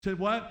to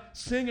what?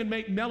 Sing and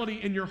make melody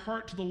in your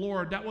heart to the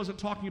Lord. That wasn't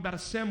talking about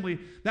assembly.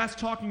 That's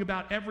talking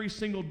about every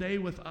single day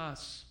with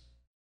us.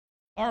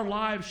 Our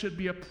lives should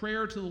be a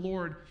prayer to the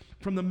Lord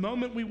from the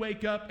moment we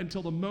wake up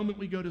until the moment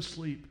we go to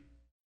sleep.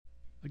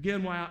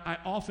 Again, why I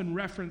often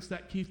reference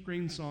that Keith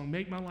Green song,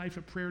 Make My Life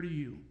a Prayer to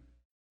You.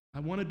 I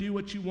want to do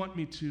what you want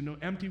me to. No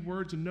empty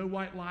words and no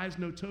white lies,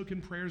 no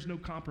token prayers, no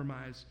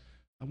compromise.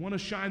 I want to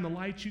shine the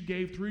light you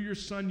gave through your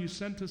Son you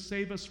sent to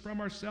save us from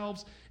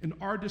ourselves. In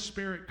our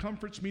despair, it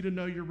comforts me to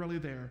know you're really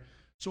there.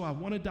 So I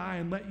want to die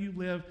and let you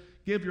live.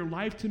 Give your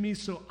life to me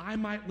so I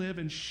might live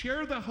and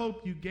share the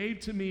hope you gave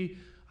to me.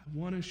 I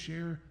want to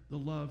share the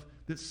love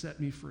that set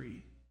me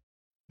free.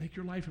 Make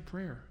your life a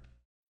prayer.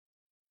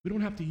 We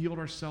don't have to yield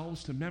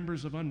ourselves to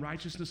members of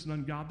unrighteousness and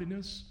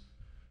ungodliness.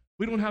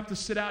 We don't have to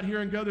sit out here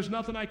and go, there's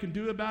nothing I can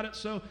do about it.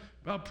 So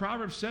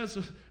Proverbs says,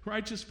 the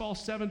righteous fall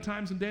 7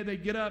 times a day, they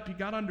get up.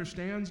 God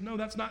understands. No,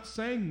 that's not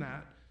saying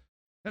that.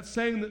 That's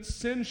saying that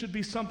sin should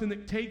be something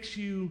that takes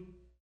you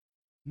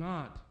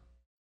not.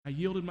 I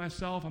yielded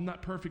myself. I'm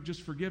not perfect,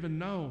 just forgiven.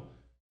 No,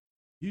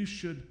 you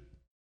should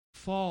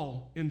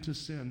fall into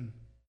sin.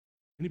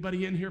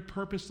 Anybody in here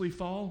purposely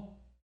fall?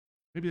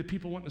 Maybe the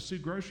people wanting to sue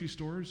grocery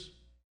stores.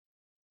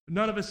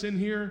 None of us in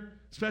here,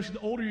 especially the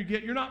older you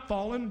get, you're not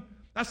falling.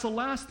 That's the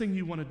last thing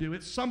you want to do.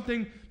 It's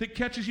something that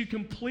catches you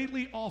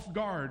completely off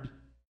guard.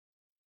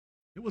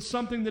 It was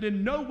something that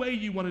in no way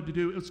you wanted to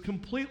do. It was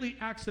completely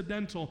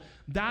accidental.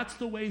 That's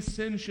the way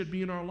sin should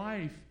be in our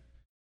life.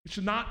 It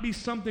should not be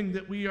something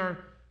that we are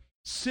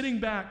sitting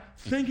back,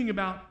 thinking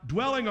about,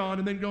 dwelling on,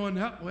 and then going,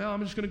 well,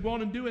 I'm just going to go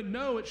on and do it.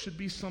 No, it should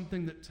be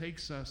something that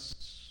takes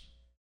us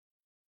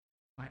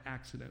by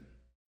accident.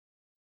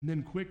 And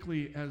then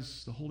quickly,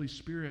 as the Holy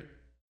Spirit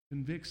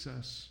convicts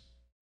us,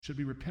 should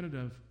be repented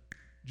of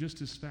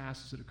just as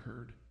fast as it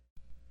occurred.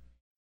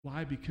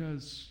 Why?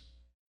 Because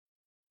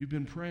you've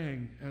been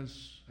praying,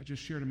 as I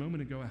just shared a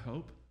moment ago, I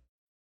hope,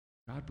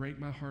 God, break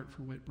my heart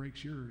for what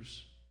breaks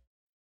yours.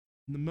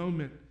 In the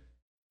moment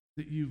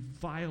that you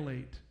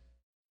violate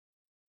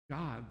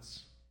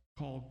God's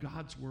call,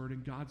 God's word,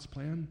 and God's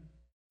plan,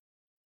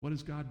 what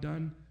has God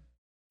done?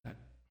 That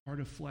heart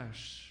of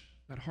flesh,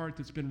 that heart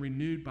that's been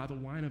renewed by the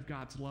wine of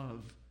God's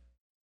love,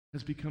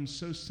 has become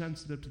so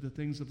sensitive to the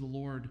things of the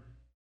Lord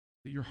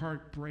that your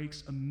heart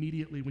breaks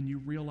immediately when you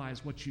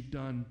realize what you've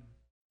done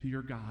to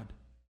your God,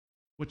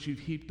 what you've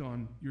heaped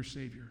on your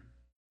Savior.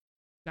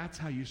 That's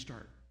how you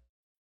start.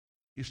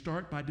 You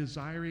start by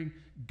desiring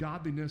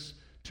godliness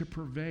to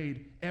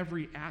pervade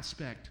every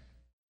aspect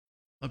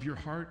of your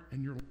heart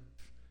and your life,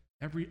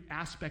 every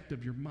aspect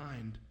of your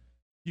mind.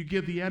 You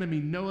give the enemy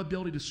no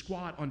ability to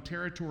squat on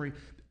territory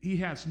he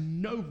has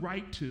no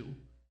right to.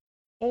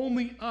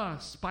 Only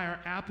us, by our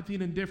apathy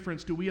and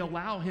indifference, do we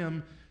allow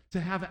him to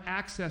have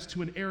access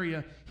to an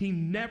area he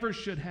never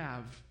should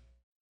have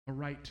a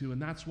right to.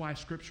 And that's why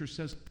Scripture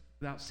says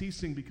without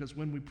ceasing, because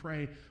when we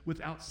pray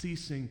without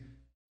ceasing,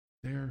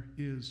 there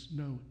is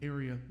no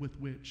area with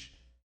which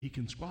he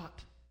can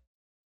squat.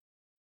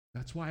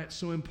 That's why it's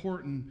so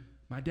important.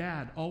 My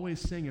dad,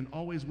 always singing,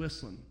 always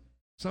whistling.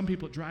 Some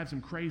people, it drives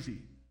them crazy.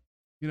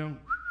 You know,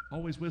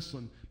 always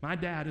whistling. My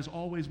dad is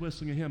always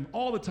whistling a hymn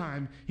all the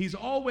time. He's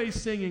always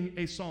singing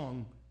a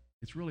song.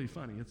 It's really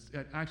funny.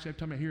 Actually, every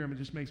time I hear him, it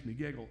just makes me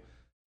giggle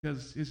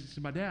because it's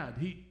my dad.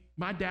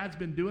 My dad's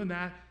been doing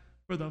that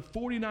for the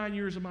 49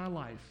 years of my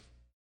life,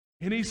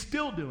 and he's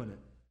still doing it.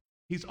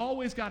 He's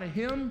always got a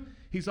hymn.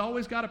 He's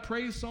always got a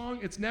praise song.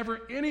 It's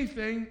never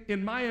anything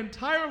in my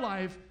entire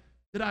life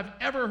that I've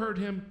ever heard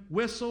him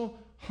whistle,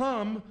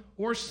 hum,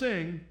 or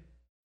sing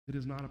that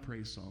is not a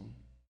praise song.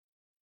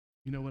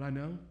 You know what I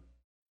know?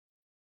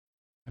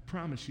 I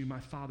promise you,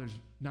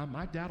 now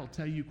my dad will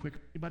tell you quicker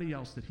than anybody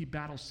else that he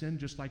battles sin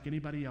just like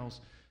anybody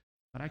else,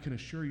 but I can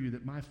assure you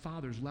that my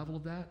father's level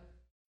of that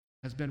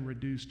has been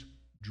reduced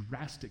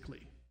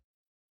drastically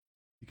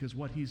because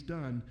what he's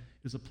done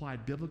is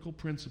applied biblical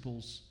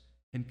principles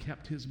and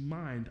kept his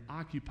mind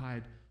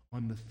occupied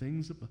on the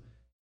things above,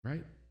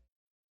 right?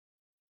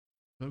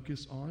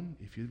 Focus on,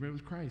 if you're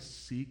with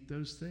Christ, seek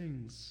those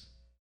things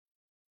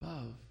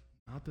above,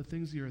 not the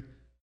things of the earth,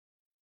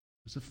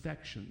 those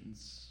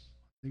affections,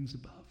 things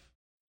above.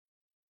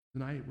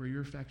 Tonight, where are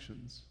your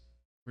affections?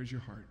 Where's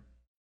your heart?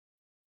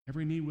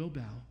 Every knee will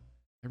bow.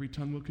 Every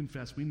tongue will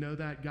confess. We know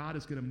that God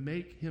is going to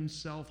make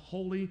himself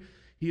holy.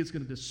 He is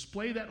going to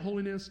display that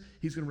holiness.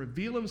 He's going to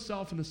reveal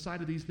himself in the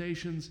sight of these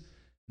nations,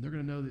 and they're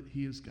going to know that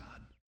he is God.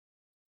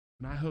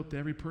 And I hope that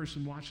every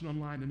person watching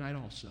online tonight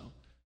also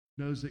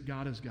knows that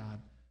God is God.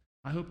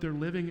 I hope they're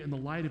living in the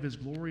light of his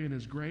glory and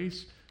his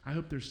grace. I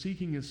hope they're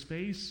seeking his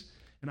face.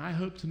 And I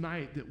hope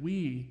tonight that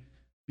we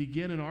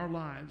begin in our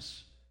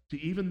lives to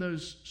even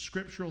those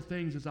scriptural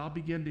things as I'll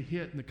begin to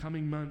hit in the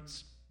coming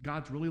months.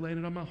 God's really laying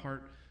it on my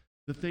heart.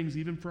 The things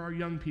even for our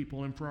young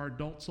people and for our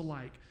adults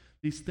alike.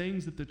 These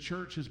things that the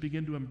church has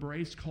begun to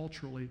embrace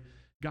culturally.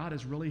 God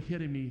is really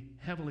hitting me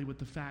heavily with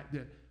the fact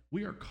that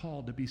we are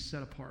called to be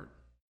set apart.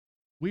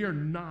 We are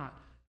not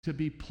to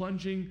be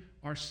plunging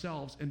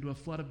ourselves into a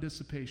flood of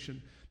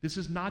dissipation. This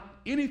is not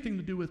anything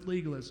to do with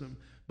legalism,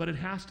 but it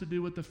has to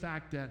do with the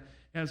fact that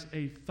as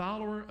a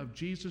follower of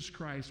Jesus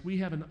Christ, we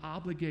have an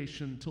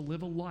obligation to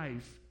live a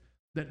life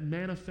that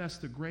manifests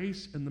the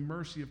grace and the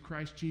mercy of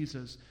Christ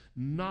Jesus,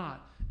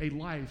 not a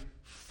life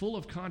full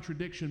of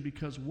contradiction,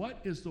 because what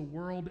is the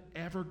world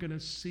ever going to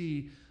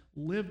see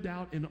lived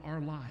out in our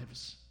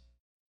lives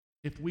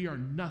if we are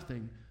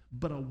nothing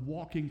but a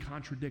walking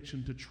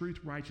contradiction to truth,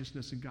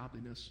 righteousness, and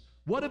godliness?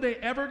 What are they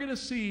ever going to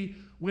see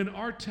when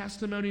our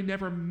testimony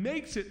never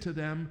makes it to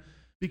them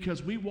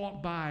because we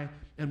walk by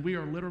and we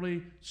are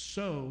literally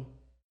so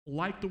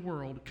like the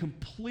world,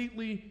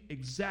 completely,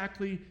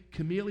 exactly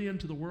chameleon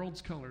to the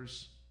world's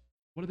colors?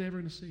 What are they ever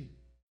going to see?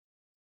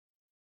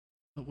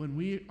 But when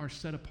we are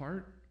set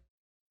apart,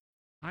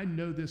 I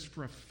know this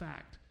for a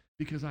fact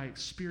because I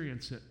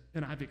experience it,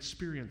 and I've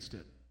experienced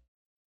it.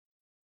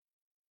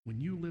 When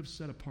you live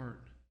set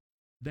apart,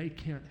 they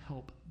can't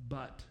help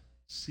but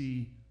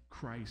see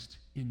Christ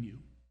in you.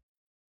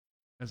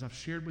 As I've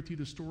shared with you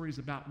the stories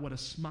about what a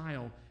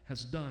smile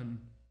has done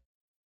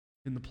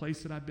in the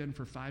place that I've been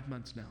for 5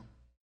 months now,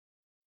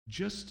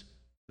 just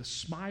the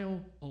smile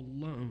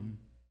alone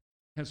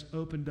has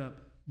opened up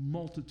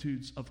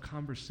multitudes of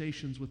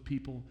conversations with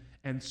people,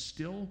 and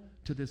still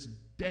to this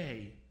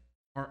day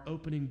are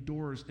opening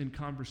doors in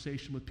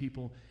conversation with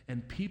people,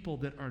 and people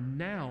that are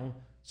now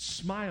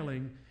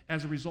smiling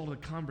as a result of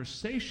the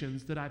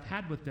conversations that I've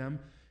had with them.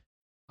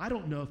 I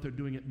don't know if they're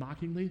doing it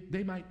mockingly.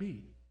 They might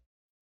be.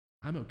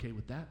 I'm okay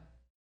with that.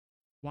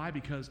 Why?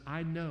 Because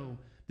I know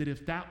that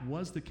if that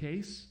was the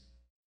case,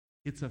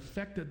 it's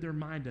affected their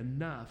mind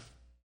enough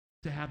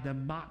to have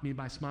them mock me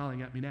by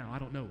smiling at me now. I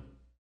don't know.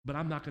 But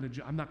I'm not going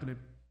to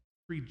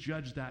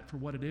prejudge that for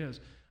what it is.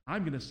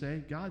 I'm going to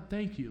say, God,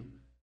 thank you.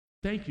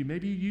 Thank you.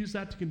 Maybe you use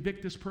that to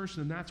convict this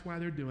person, and that's why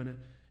they're doing it.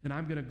 And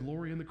I'm going to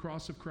glory in the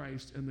cross of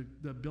Christ and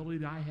the ability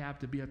that I have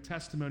to be a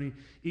testimony,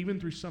 even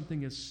through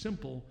something as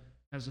simple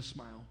as a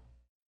smile.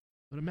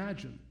 But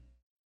imagine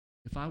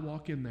if I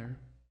walk in there.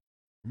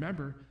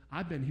 Remember,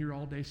 I've been here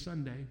all day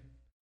Sunday.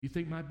 You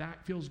think my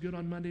back feels good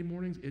on Monday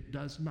mornings? It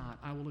does not,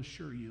 I will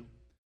assure you.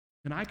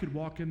 And I could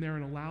walk in there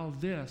and allow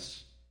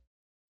this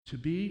to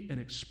be an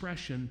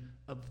expression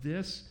of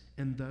this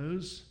and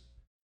those,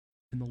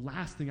 and the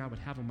last thing I would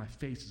have on my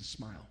face is a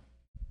smile.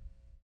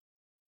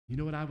 You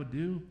know what I would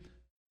do?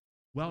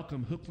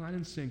 Welcome, hook, line,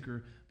 and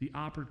sinker, the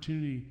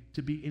opportunity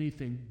to be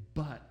anything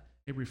but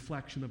a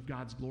reflection of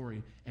God's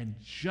glory and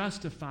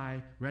justify,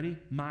 ready,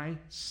 my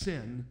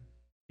sin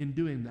in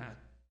doing that.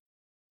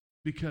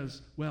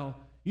 Because, well,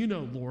 you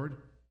know, Lord,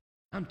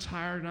 I'm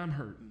tired and I'm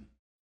hurting.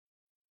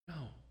 No,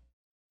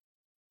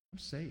 I'm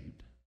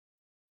saved.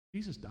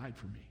 Jesus died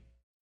for me.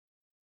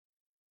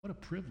 What a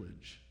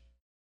privilege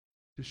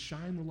to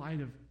shine the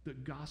light of the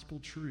gospel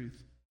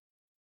truth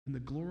and the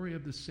glory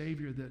of the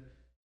Savior that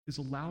is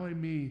allowing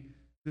me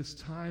this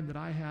time that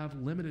I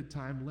have limited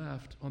time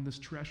left on this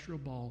terrestrial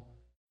ball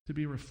to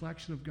be a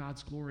reflection of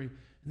God's glory,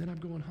 and then I'm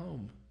going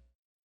home.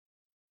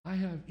 I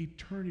have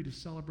eternity to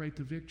celebrate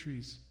the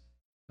victories,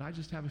 but I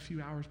just have a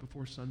few hours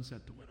before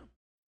sunset to win them.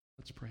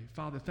 Let's pray.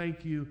 Father,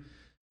 thank you,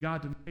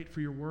 God, tonight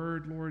for your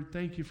word, Lord.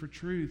 Thank you for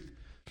truth.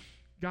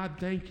 God,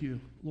 thank you,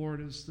 Lord,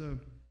 as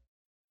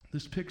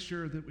this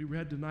picture that we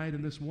read tonight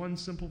in this one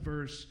simple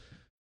verse,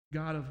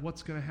 God, of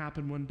what's going to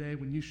happen one day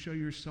when you show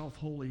yourself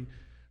holy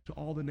to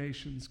all the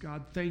nations.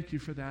 God, thank you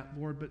for that,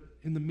 Lord. But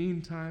in the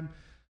meantime,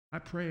 I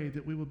pray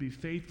that we will be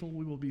faithful,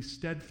 we will be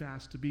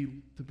steadfast, to be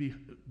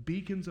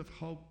beacons of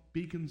hope,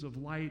 beacons of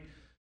light,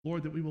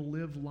 Lord, that we will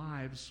live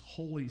lives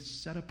holy,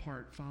 set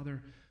apart,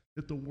 Father,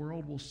 that the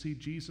world will see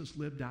Jesus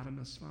lived out in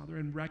us, Father,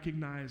 and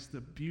recognize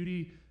the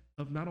beauty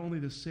of not only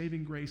the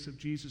saving grace of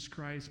Jesus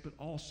Christ, but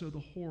also the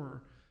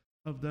horror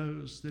of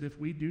those that if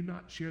we do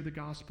not share the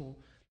gospel,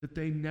 that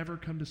they never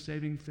come to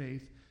saving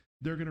faith.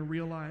 They're going to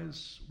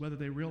realize, whether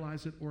they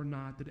realize it or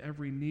not, that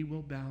every knee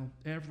will bow,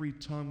 every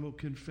tongue will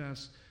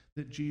confess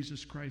that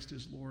Jesus Christ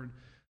is Lord.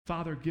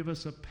 Father, give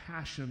us a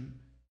passion,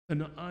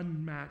 an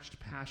unmatched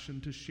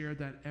passion to share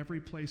that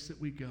every place that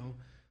we go.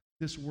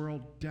 This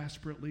world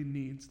desperately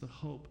needs the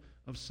hope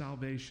of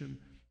salvation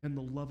and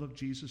the love of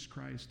Jesus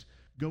Christ.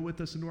 Go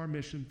with us into our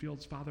mission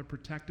fields, Father.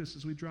 Protect us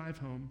as we drive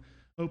home.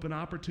 Open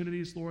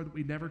opportunities, Lord, that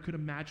we never could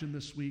imagine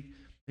this week,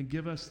 and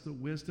give us the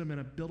wisdom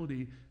and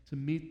ability to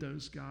meet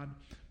those, God.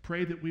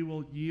 Pray that we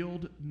will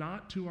yield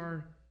not to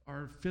our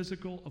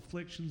physical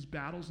afflictions,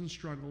 battles, and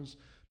struggles,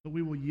 but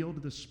we will yield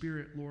to the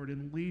Spirit, Lord,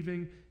 in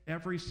leaving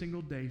every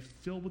single day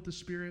filled with the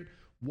Spirit,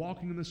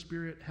 walking in the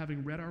Spirit,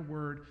 having read our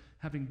word,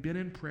 having been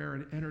in prayer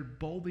and entered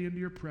boldly into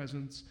your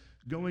presence,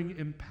 going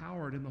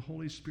empowered in the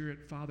Holy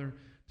Spirit, Father,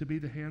 to be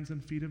the hands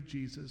and feet of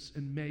Jesus.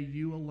 And may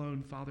you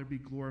alone, Father, be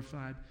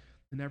glorified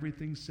in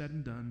everything said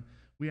and done.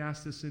 We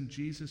ask this in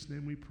Jesus'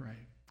 name we pray.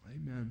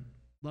 Amen.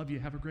 Love you.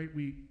 Have a great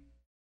week.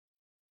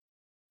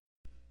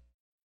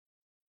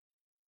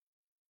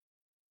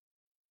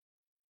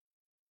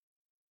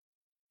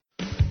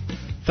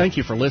 Thank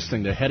you for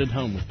listening to Headed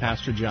Home with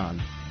Pastor John.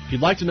 If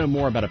you'd like to know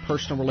more about a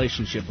personal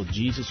relationship with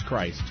Jesus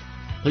Christ,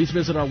 please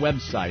visit our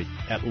website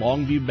at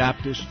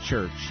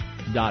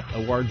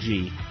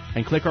longviewbaptistchurch.org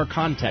and click our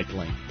contact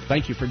link.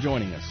 Thank you for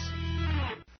joining us.